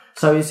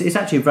so it's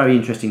actually a very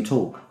interesting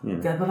talk.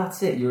 Yeah, but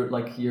that's it. You're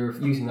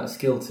using that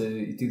skill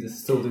to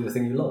still do the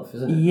thing you love,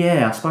 isn't it?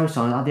 Yeah, I suppose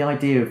so. The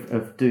idea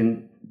of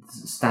doing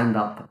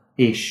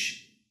stand-up-ish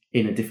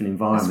in a different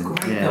environment.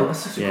 That's great, though. That's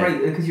such a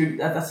great,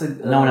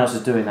 because no one else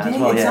is doing that as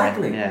well.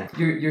 Exactly. Yeah.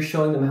 You're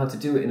showing them how to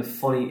do it in a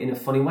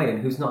funny way,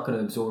 and who's not going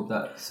to absorb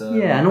that? So,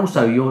 and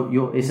also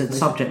it's a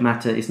subject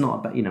matter. It's not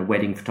about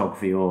wedding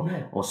photography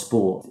or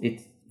sport.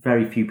 It's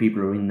very few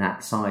people are in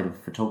that side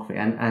of photography,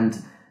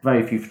 and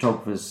very few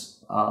photographers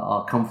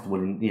are comfortable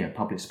in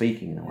public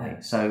speaking in a way.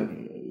 So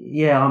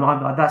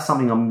that's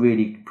something I'm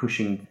really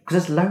pushing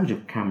because there's loads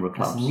of camera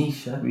clubs. That's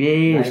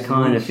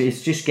niche.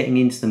 It's just getting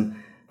into them.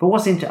 But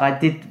what's interesting, I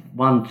did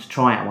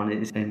try out one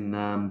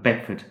in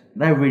Bedford.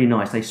 They were really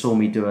nice. They saw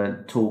me do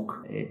a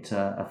talk at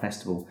a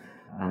festival,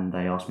 and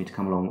they asked me to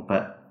come along.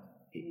 But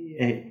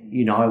I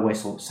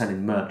always thought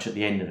selling merch at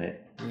the end of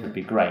it would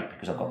be great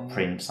because I've got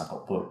prints, I've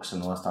got books,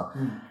 and all that stuff.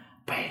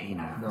 But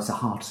it's a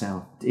hard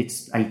sell.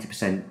 It's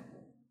 80%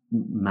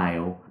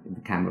 male in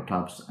the camera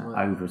clubs,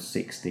 over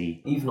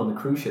 60. Even on the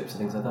cruise ships and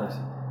things like that.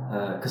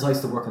 Because I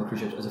used to work on the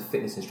cruise ships as a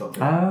fitness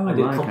instructor. Oh, I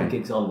did a couple of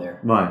gigs on there.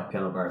 Right.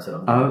 Piano bar set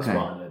up. And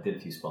I did a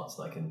few spots,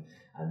 and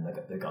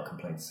they got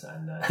complaints.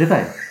 And did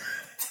they?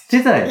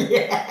 Did they?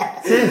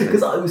 Yeah. Seriously?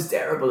 Because I was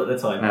terrible at the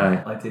time.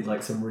 Oh. I did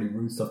some really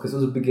rude stuff because it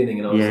was a beginning,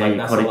 and I was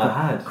that's all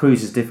I had.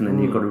 Cruise is different,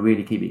 and you've got to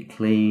really keep it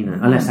clean,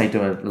 unless they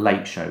do a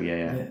late show.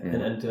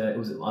 And I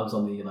was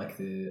on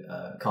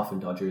the Coffin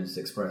Dodgers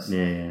Express.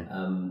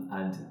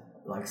 And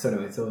so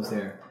anyway, so I was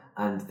there,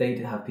 and they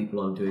did have people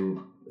on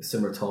doing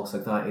similar talks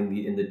like that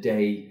in the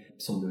day.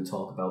 Someone would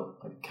talk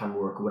about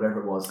camera work or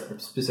whatever it was, a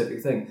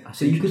specific thing. That's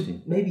so you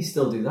could maybe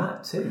still do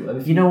that too. I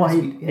mean, you know what?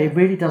 It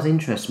really does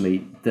interest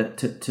me that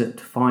to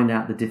find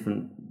out the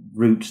different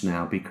routes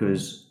now, but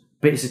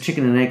it's a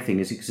chicken and egg thing.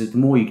 Is because the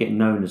more you get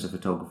known as a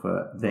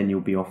photographer, then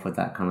you'll be offered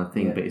that kind of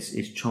thing. Yeah. But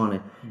it's trying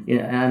to,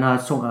 and I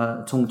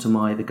talked to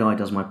the guy who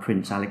does my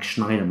prints, Alex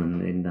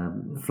Schneiderman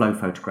in Flow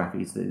Photography.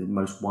 He's the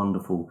most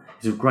wonderful.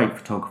 He's a great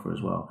photographer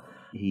as well.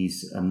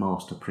 He's a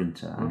master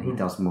printer, and he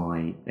does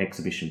my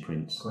exhibition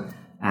prints. Right.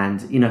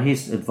 And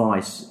his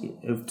advice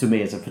to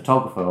me as a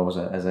photographer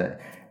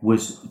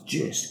was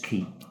just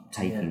keep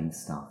taking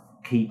stuff,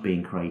 keep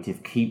being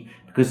creative,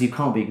 because you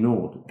can't be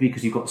ignored,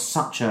 because you've got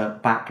such a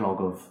backlog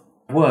of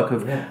work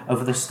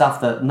of the stuff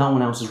that no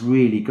one else has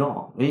really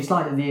got. It's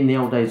like in the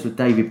old days with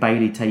David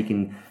Bailey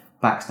taking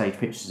backstage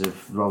pictures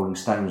of Rolling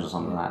Stones or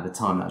something like that. At the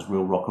time, that was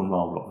real rock and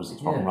roll.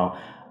 Rock and roll.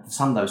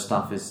 Some of those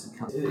stuff it's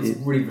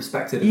really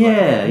respected.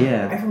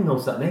 Everyone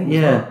knows that name. Yeah.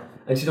 As well.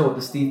 And you know what,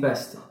 the Steve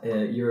Best,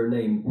 your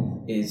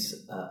name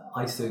is,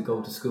 I used to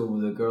go to school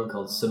with a girl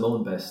called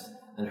Simone Best,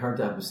 and her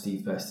dad was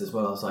Steve Best as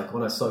well. I was like,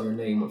 when I saw your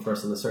name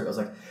first on the circuit, I was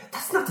like,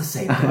 that's not the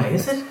same guy,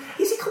 is it?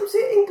 He comes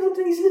to England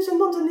and he lives in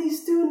London and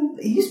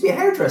he used to be a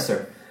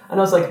hairdresser. And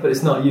I was like, but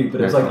it's not you. But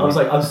it was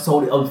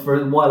for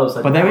a while I was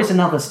like... But there is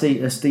another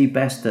Steve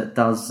Best that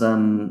does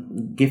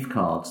gift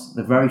cards.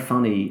 They're very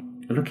funny.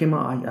 Look him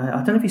up. I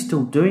don't know if he's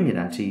still doing it,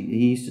 actually.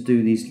 He used to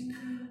do these...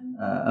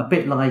 a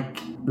bit like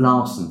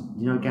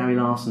Larson, Gary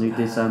Larson, who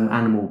did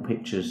animal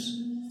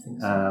pictures,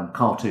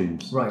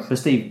 cartoons. Right. But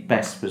Steve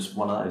Best was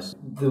one of those.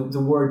 The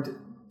word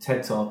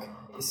TED Talk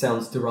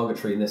sounds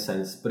derogatory in this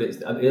sense, but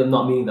I'm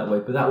not meaning that way.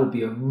 But that would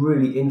be a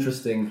really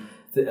interesting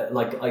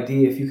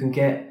idea if you can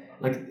get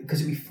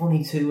because it'd be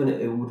funny too, and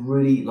it would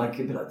really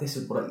it'd be like this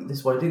is what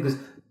I do, because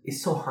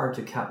it's so hard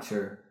to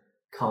capture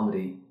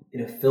comedy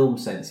in a film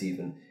sense,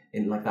 even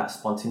in that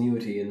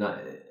spontaneity and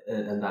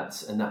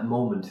that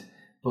moment.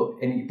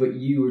 But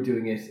you were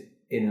doing it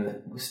in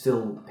a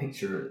still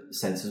picture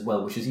sense as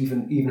well, which is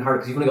even harder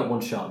because you've only got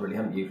one shot, really,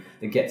 haven't you?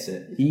 That gets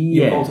it.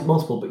 Yeah,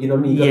 multiple, but you know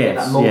what I mean. You get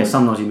that moment. Yeah.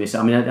 Sometimes you miss it.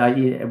 I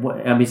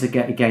mean, it's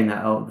again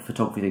that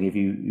photography thing. If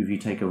you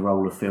take a old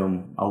roll of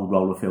film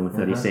of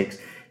 36,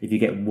 if you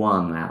get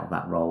one out of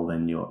that roll,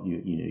 then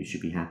you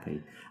should be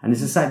happy. And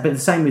it's the same, but the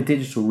same with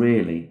digital.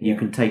 Really, you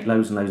can take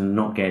loads and loads and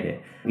not get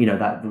it. You know,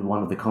 that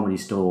one of the Comedy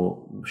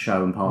Store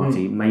show and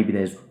party. Maybe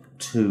there's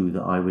 2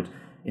 that I would.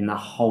 In the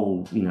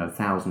whole,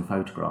 1,000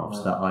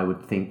 photographs that I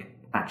would think,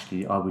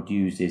 actually, I would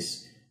use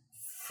this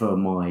for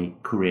my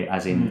career,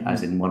 as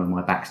in one of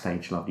my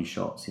backstage lovely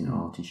shots,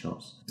 arty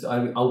shots.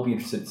 So I'll be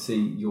interested to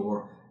see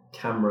your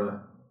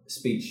camera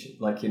speech,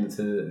 like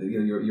into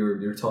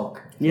your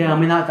talk. Yeah, I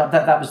mean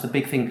that was the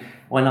big thing.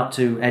 I went up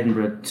to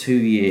Edinburgh 2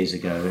 years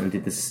ago and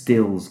did the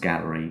Stills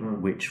Gallery,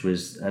 which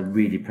was a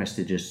really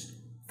prestigious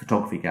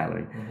photography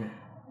gallery.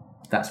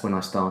 That's when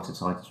I started,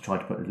 so I tried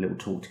to put a little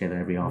talk together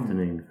every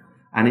afternoon.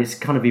 And it's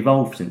kind of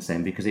evolved since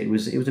then because it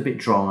was a bit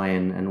dry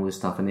and all this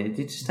stuff, and it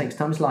just takes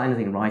time. It's like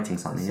anything, writing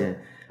something. Yeah,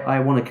 I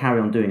want to carry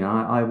on doing it.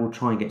 I will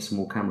try and get some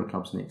more camera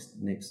clubs next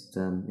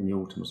in the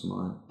autumn or something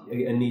like that.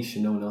 A niche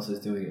and no one else is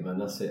doing it, man.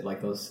 That's it.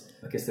 Like those,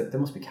 I guess there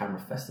must be camera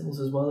festivals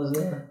as well, is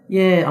there?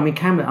 Yeah, I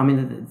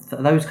mean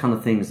those kind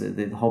of things, the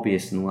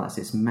hobbyists and all that.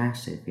 It's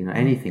massive.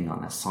 Anything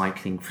like that,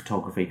 cycling,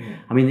 photography.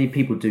 I mean,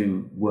 people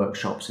do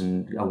workshops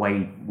and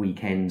away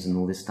weekends and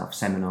all this stuff,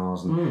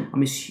 seminars, and I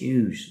mean, it's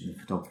huge. The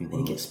photography. And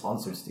you get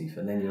sponsored, Steve,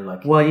 and then you're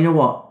like, well, you know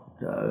what?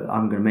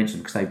 I'm going to mention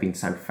them because they've been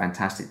so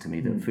fantastic to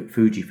me. That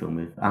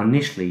Fujifilm.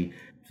 Initially,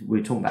 we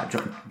were talking about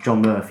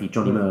Johnny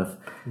Murph,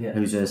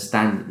 who's a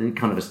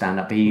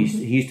stand-up. But he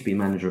used to be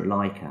manager at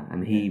Leica,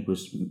 and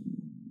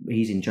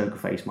he's in Joker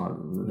Face,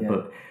 the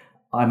book.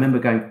 I remember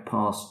going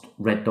past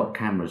Red Dot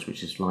Cameras,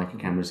 which is Leica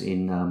cameras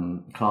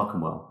in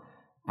Clerkenwell,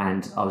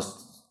 and I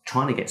was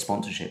trying to get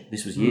sponsorship.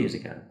 This was years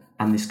ago,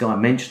 and this guy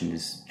mentioned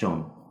this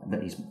John,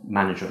 that he's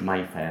manager at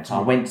Mayfair. So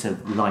I went to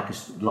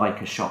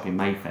Leica shop in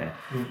Mayfair.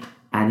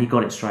 And he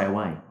got it straight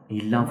away.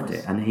 He loved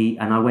it, and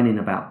I went in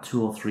about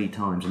 2 or 3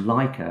 times. And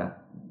Leica,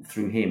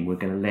 through him, were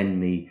going to lend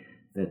me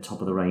the top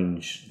of the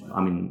range.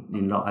 I mean, I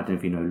don't know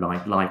if you know,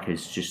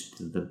 Leica's just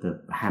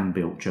the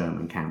hand-built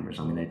German cameras.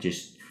 I mean, they're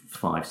just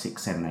 5,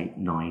 6, 7, 8,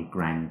 9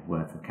 grand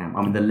worth of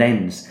camera. I mean, the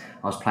lens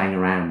I was playing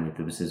around with,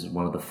 it was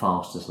one of the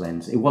fastest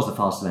lenses. It was the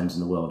fastest lens in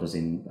the world, as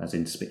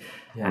in speed.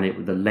 Yeah.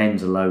 And the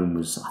lens alone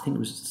was, I think it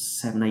was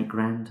 7, 8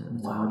 grand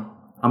at the time.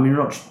 I mean,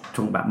 we're not just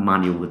talking about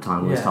money all the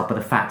time, all this stuff, but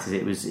the fact is,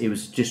 it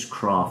was just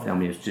craft. I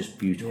mean, it was just a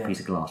beautiful piece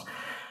of glass.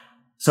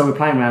 So we're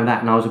playing around with that,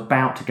 and I was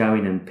about to go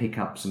in and pick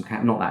up some,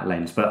 not that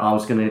lens, but I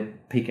was going to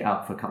pick it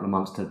up for a couple of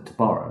months to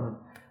borrow.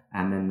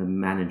 And then the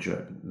manager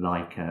at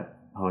Leica,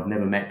 who I'd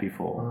never met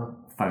before,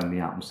 phoned me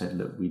up and said,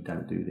 "Look, we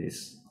don't do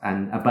this."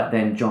 But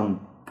then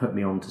John put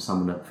me on to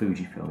someone at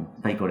Fujifilm.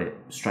 They got it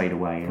straight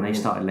away, and they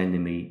started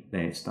lending me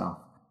their stuff.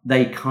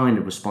 They kind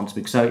of respond to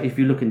me. So if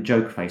you look in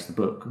Joker Face, the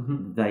book,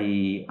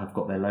 they have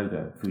got their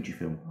logo,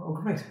 Fujifilm. Oh,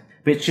 great.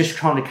 But it's just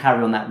trying to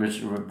carry on that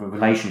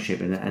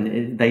relationship,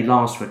 and they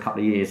last for a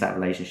couple of years, that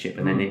relationship,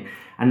 and then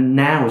and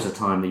now is a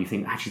time that you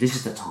think, actually, this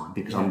is the time,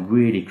 because I'm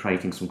really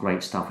creating some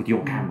great stuff with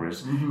your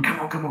cameras.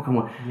 Come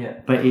on. Yeah.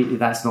 But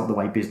that's not the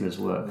way business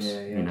works.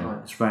 Right.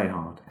 It's very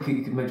hard.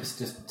 You could maybe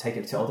just take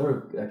it to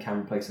other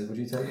camera places. Would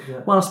you take it?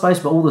 Yeah. Well, I suppose,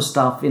 but all the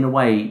stuff, in a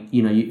way,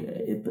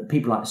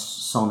 people like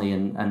Sony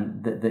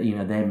and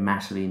they're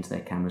massively into their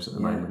cameras at the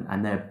moment,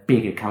 and they're a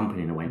bigger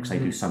company in a way because they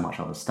do so much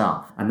other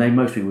stuff, and they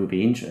most people would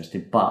be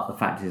interested. But the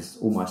fact is,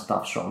 all my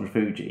stuff's shot on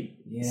Fuji,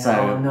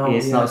 so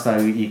it's not so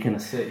you can.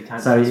 That's it, you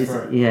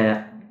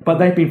can't But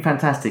they've been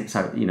fantastic. So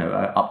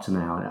up to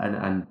now,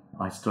 and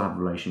I still have a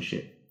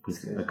relationship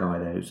with a guy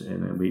there,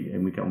 and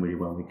we get on really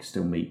well. We can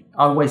still meet.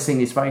 I always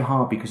think it's very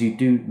hard because you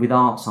do with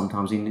art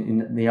sometimes.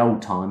 In the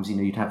old times,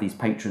 you'd have these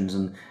patrons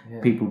and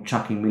people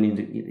chucking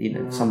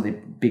millions. Some of the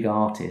big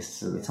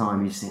artists at the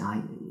time, you just think,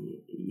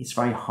 it's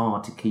very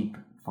hard to keep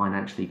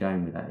financially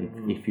going with that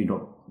if you've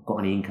not got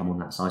any income on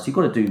that side. So you've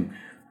got to do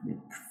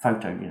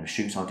photo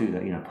shoots. I do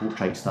that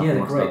portrait stuff. Yeah,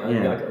 they're great.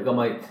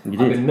 I've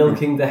been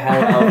milking the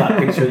hell out of that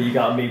picture you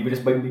got of me.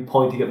 Just made me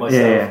pointing at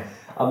myself.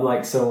 I'm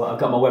like, so I've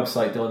got my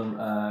website done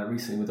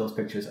recently with those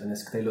pictures, and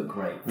they look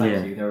great.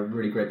 Thank you. They're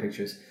really great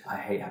pictures. I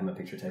hate having my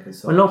picture taken.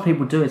 So a lot of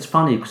people do. It's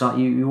funny because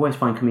you always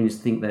find comedians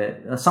think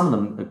that some of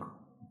them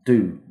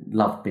do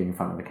love being in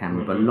front of the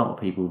camera, but a lot of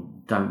people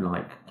don't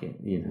like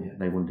it.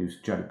 They want to do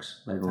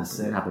jokes. They want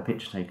to have a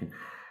picture taken.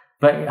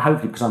 But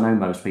hopefully, because I know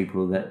most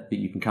people, that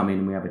you can come in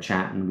and we have a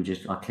chat and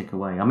I click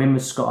away. I mean,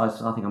 with Scott,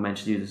 I think I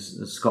mentioned to you,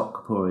 Scott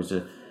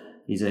Kapoor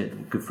he's a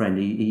good friend.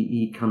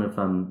 He kind of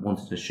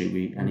wanted to shoot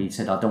me, and he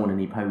said, "I don't want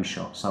any pose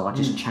shots." So I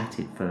just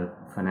chatted for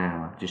an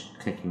hour, just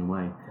clicking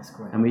away. That's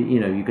great. And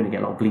you're going to get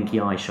a lot of blinky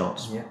eye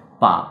shots,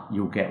 but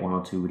you'll get 1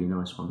 or 2 really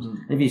nice ones.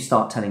 And if you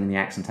start telling the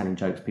acts and telling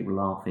jokes, people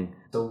laughing.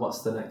 So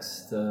what's the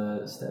next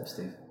step,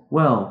 Steve?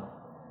 Well,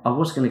 I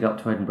was going to go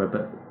up to Edinburgh,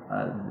 but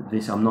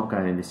I'm not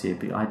going in this year.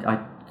 But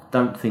I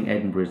don't think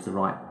Edinburgh is the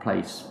right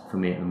place for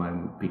me at the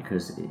moment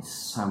because it's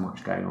so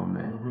much going on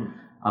there.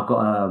 I've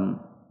got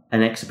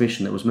an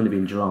exhibition that was meant to be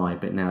in July,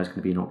 but now it's going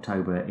to be in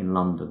October in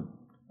London,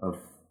 of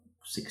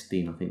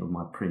 16, I think, of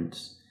my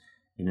prints,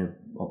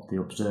 of the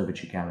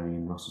Observatory Gallery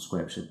in Russell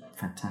Square, which is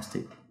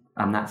fantastic.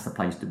 And that's the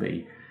place to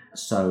be.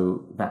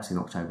 So that's in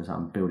October, so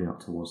I'm building up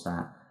towards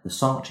that. The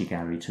Saatchi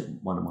Gallery took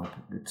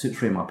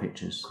three of my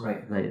pictures.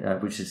 Great.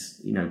 Which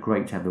is,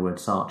 great to have the word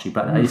Saatchi,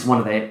 but it's one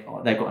of they've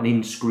got an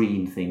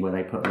in-screen thing where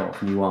they put a lot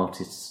of new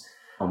artists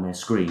on their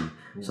screen.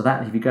 So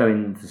that, if you go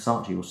into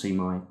Saatchi, you'll see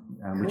my,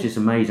 which is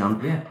amazing.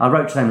 I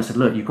wrote to them and said,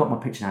 look, you've got my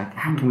picture now,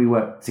 how can we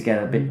work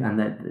together a bit? And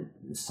the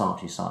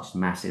Saatchi's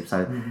massive,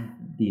 so,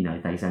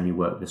 they only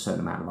work with a certain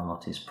amount of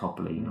artists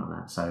properly, like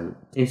that. So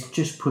it's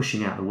just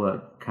pushing out the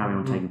work, carry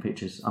on taking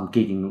pictures. I'm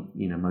gigging,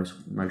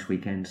 most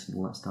weekends and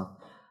all that stuff.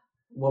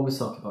 What we're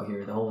talking about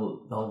here, the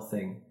whole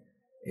thing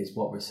is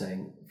what we're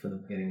saying from the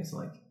beginning is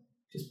like,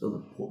 just build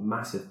a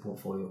massive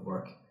portfolio of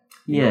work.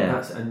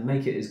 And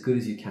make it as good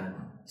as you can.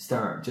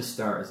 Start,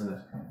 isn't it?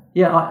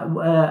 Yeah,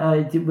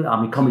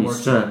 I mean, comedy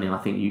certainly. I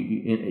think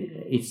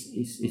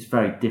it's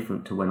very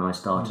different to when I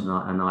started,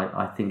 and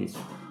I think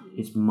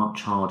it's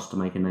much harder to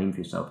make a name for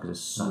yourself because there's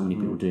so many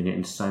people doing it,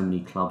 and so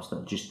many clubs that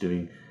are just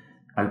doing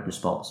open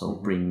spots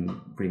or bring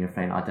a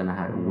friend. I don't know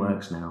how it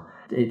works now.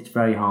 It's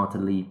very hard to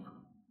leap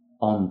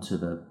onto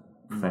the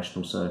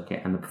professional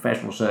circuit, and the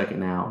professional circuit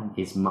now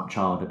is much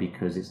harder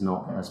because it's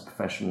not as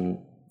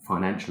professional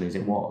financially as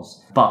it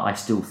was. But I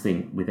still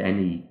think with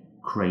any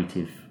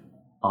creative,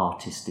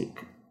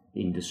 artistic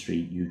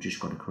industry, you've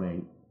just got to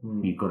create.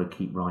 You've got to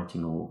keep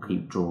writing or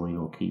keep drawing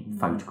or keep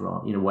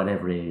photographing,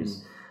 whatever it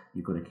is,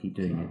 you've got to keep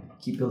doing it.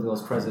 Keep building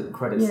those credits.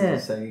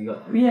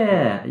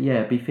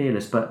 Be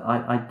fearless. But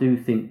I do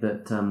think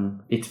that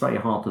it's very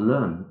hard to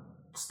learn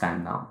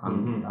stand up.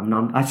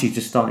 I'm actually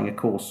just starting a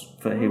course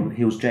for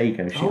Hills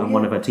Jago. I'm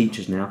one of her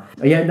teachers now.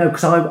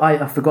 Because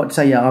I forgot to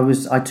say,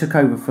 I took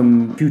over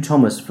from Hugh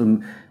Thomas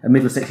from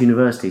Middlesex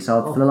University.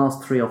 So for the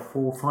last 3 or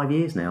 4 or 5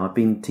 years now, I've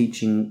been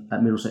teaching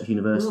at Middlesex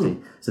University.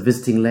 It's a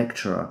visiting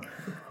lecturer.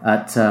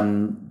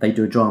 They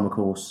do a drama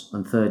course,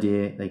 and third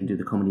year they can do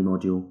the comedy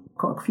module.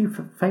 Quite a few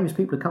famous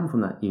people have come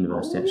from that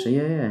university, actually.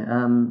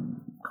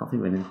 Can't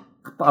think of anything,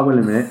 but I will in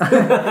a minute.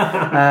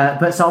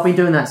 But so I've been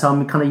doing that, so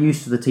I'm kind of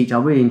used to the teaching. I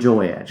really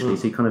enjoy it, actually.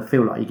 So you kind of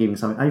feel like you're giving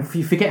something, and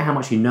you forget how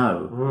much you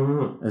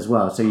know as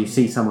well. So you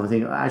see someone and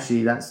think,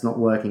 actually, that's not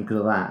working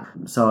because of that.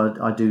 So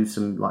I do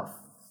some like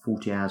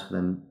 40 hours for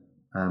them.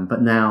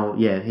 But now,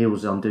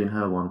 Hills, I'm doing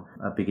her one,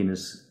 a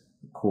beginner's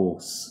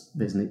course.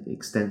 There's an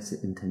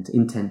extensive,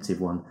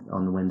 intensive one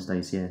on the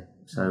Wednesdays.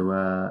 So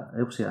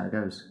we'll see how it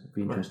goes. It'll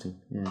be interesting.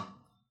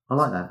 I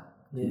like that.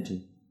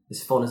 Teaching.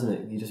 It's fun, isn't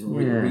it? You just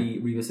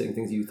revisiting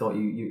things you thought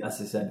you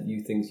as I said,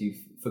 things you've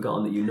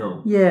forgotten that you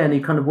know. Yeah, and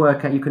you kind of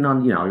work out. You can,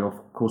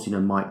 of course,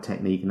 mic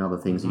technique and other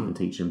things you can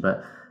teach them,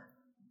 but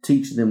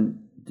teaching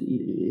them,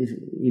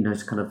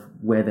 it's kind of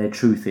where their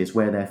truth is,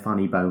 where their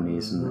funny bone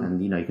is,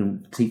 and you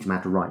can teach them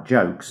how to write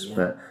jokes,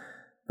 but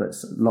a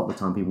lot of the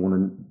time people want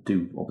to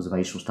do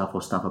observational stuff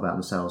or stuff about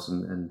themselves,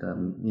 and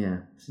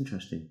it's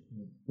interesting.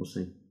 We'll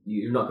see.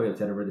 You're not going up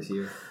to Edinburgh this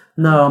year?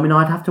 No, I mean,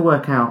 I'd have to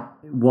work out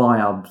why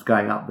I was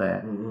going up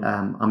there.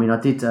 I mean, I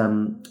did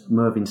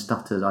Mervyn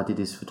Stutter's, I did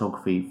his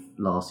photography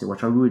last year,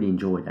 which I really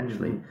enjoyed,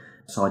 actually.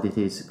 So I did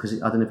his,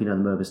 because I don't know if you know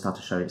the Mervyn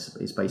Stutter show,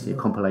 it's basically a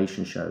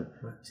compilation show.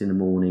 It's in the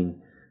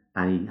morning,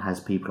 and he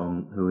has people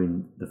on who are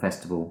in the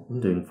festival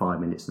doing 5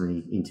 minutes, and then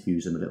he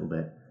interviews them a little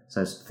bit.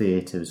 So it's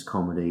theatre, there's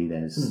comedy,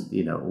 there's,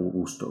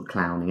 all sort of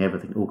clowning,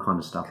 everything, all kind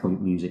of stuff,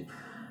 music.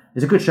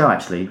 It's a good show,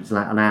 actually. It's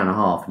like an hour and a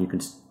half, and you can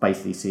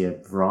basically see a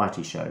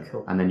variety show.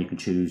 And then you can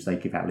choose, they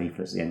give out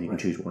leaflets at the end, you can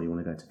choose what you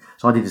want to go to.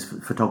 So I did this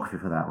photography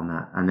for that on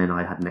that, and then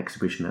I had an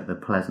exhibition at the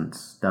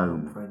Pleasance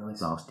Dome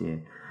last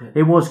year.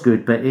 It was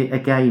good, but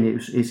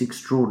it's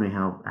extraordinary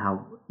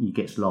how you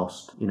get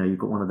lost. You've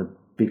got one of the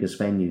biggest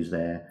venues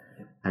there,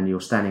 and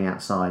you're standing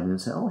outside, and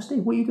say, "Oh,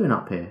 Steve, what are you doing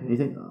up here?" And you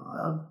think,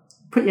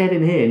 put your head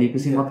in here and you can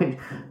see my picture.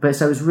 But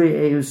so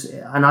it was,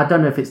 and I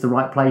don't know if it's the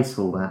right place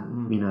for all that,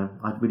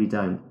 I really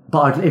don't.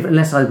 But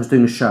unless I was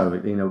doing a show,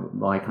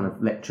 my kind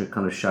of lecture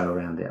kind of show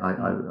around it,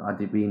 I'd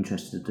be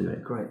interested to do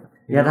it. Great.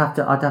 I'd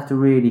have to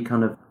really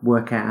kind of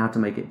work out how to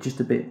make it just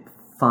a bit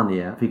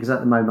funnier, because at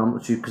the moment I'm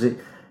not sure, because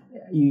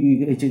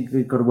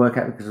you've got to work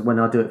out, because when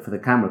I do it for the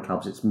camera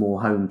clubs, it's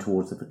more honed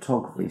towards the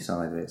photography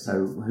side of it.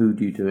 So who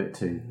do you do it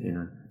to,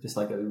 Just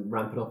like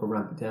ramp it up or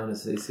ramp it down,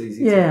 it's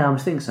easy. I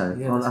was thinking so.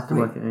 I'll have to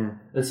work it,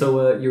 And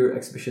so your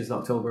exhibition is in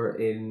October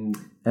in...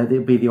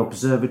 it'll be the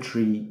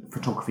Observatory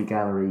Photography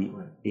Gallery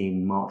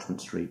in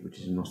Marchmont Street, which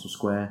is in Russell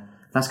Square.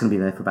 That's going to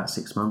be there for about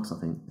 6 months, I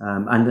think.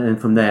 And then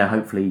from there,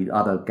 hopefully,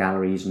 other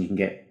galleries, and you can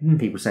get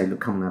people say, "Look,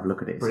 come and have a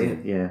look at it."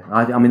 Brilliant.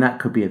 I mean, that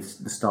could be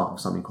the start of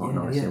something quite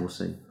nice. We'll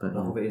see. But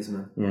I hope it is,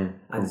 man. Yeah.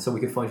 And so we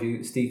can find you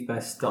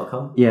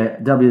stevebest.com. Yeah,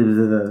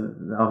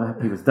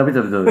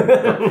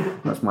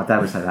 www. That's my dad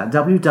would say that.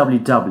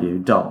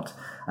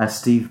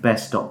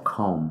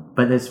 www.stevebest.com.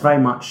 But there's very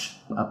much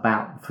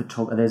about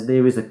photography.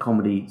 There is a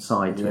comedy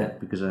side to it,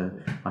 because I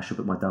should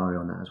put my diary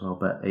on that as well.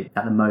 But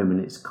at the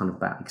moment, it's kind of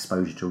about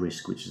exposure to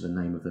risk, which is the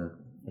name of the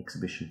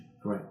exhibition.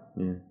 Great.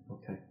 Yeah.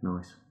 Okay.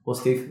 Nice. Well,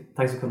 Steve,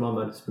 thanks for coming on,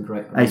 man. It's been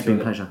great. It's been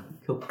a pleasure.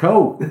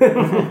 Cool.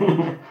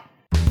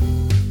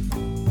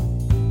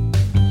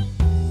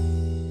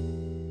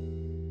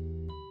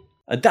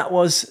 And that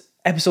was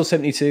episode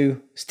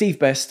 72. Steve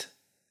Best,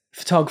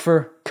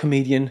 photographer,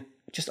 comedian,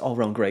 just all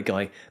round great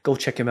guy. Go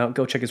check him out.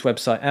 Go check his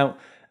website out.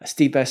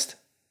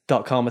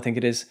 stevebest.com, I think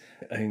it is.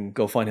 And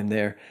go find him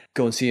there.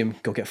 Go and see him.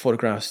 Go get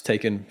photographs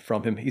taken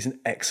from him. He's an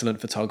excellent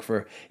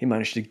photographer. He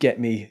managed to get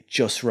me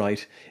just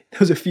right.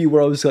 There was a few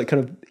where I was like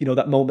kind of,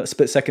 that moment, that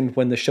split second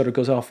when the shutter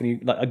goes off and you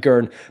like a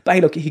gurn. But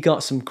hey, look, he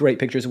got some great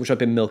pictures, which I've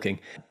been milking.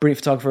 Brilliant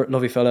photographer,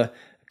 lovely fella.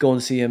 Go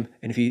and see him.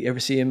 And if you ever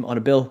see him on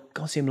a bill,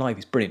 go and see him live.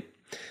 He's brilliant.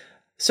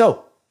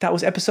 So that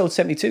was episode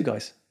 72,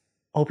 guys.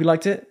 I hope you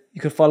liked it. You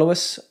can follow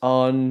us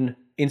on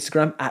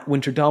Instagram at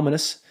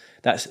WinterDominus.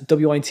 That's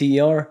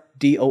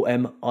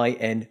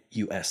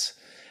WinterDominus.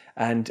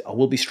 And I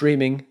will be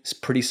streaming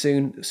pretty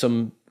soon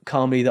some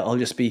comedy that I'll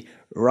just be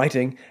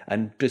writing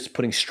and just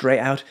putting straight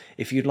out.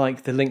 If you'd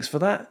like the links for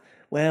that,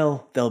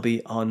 well, they'll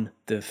be on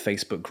the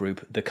Facebook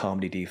group, The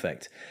Comedy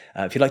Defect.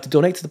 If you'd like to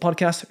donate to the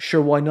podcast,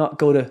 sure, why not?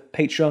 Go to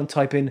Patreon,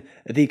 type in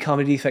The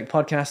Comedy Defect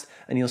Podcast,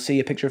 and you'll see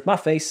a picture of my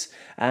face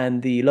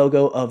and the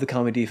logo of The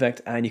Comedy Defect,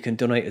 and you can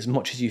donate as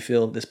much as you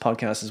feel this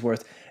podcast is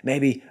worth.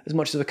 Maybe as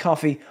much as a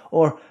coffee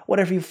or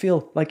whatever you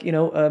feel like,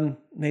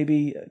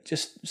 maybe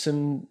just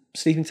some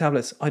sleeping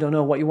tablets. I don't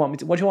know what you want me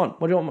to. What do you want?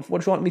 What do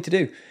you want me to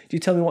do? Do you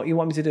tell me what you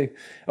want me to do,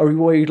 or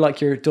where you'd like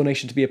your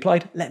donation to be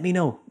applied? Let me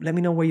know. Let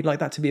me know where you'd like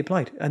that to be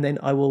applied, and then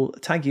I will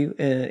tag you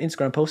in an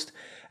Instagram post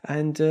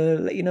and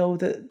let you know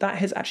that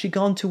has actually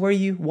gone to where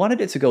you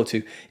wanted it to go to.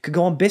 It could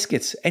go on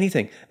biscuits,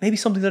 anything. Maybe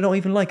something that I don't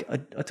even like.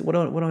 What do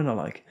I not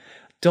like?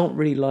 Don't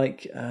really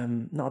like.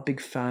 Not a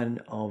big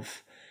fan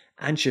of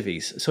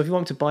anchovies. So if you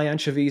want to buy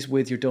anchovies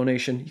with your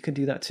donation, you can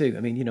do that too.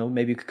 I mean,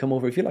 maybe you could come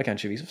over if you like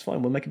anchovies. It's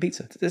fine. We'll make a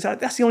pizza.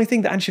 That's the only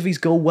thing that anchovies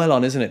go well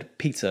on, isn't it?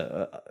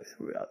 Pizza.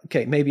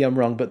 Okay, maybe I'm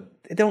wrong, but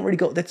they don't really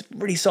go. That's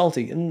really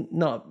salty. And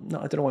no,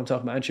 I don't know why I'm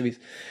talking about anchovies.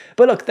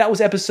 But look, that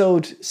was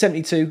episode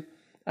 72,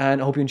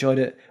 and I hope you enjoyed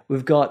it.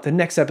 We've got the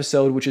next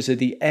episode, which is at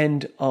the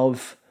end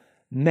of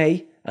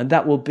May, and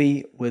that will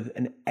be with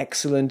an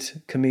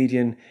excellent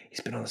comedian.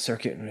 He's been on the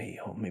circuit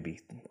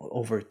maybe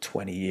over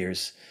 20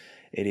 years.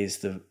 It is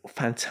the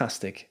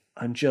fantastic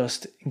and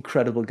just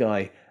incredible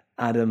guy,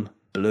 Adam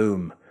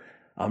Bloom.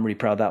 I'm really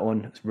proud of that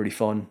one. It's really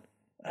fun.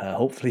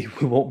 Hopefully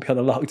we won't be on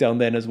a lockdown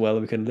then as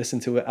well. We can listen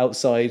to it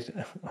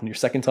outside on your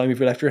second time if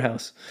you left your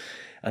house.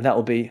 And that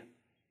will be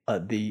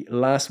the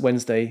last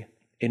Wednesday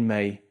in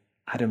May,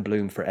 Adam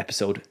Bloom for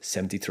episode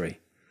 73.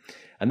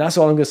 And that's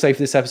all I'm going to say for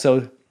this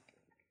episode.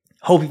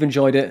 Hope you've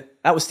enjoyed it.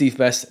 That was Steve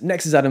Best.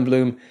 Next is Adam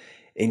Bloom.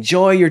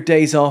 Enjoy your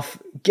days off,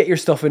 get your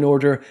stuff in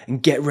order,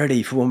 and get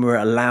ready for when we're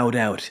allowed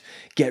out.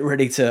 Get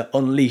ready to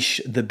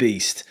unleash the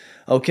beast.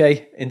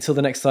 Okay, until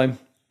the next time,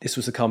 this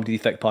was the Comedy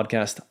Defect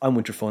Podcast. I'm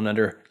Winter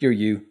Funlander. You're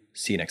you.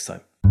 See you next time.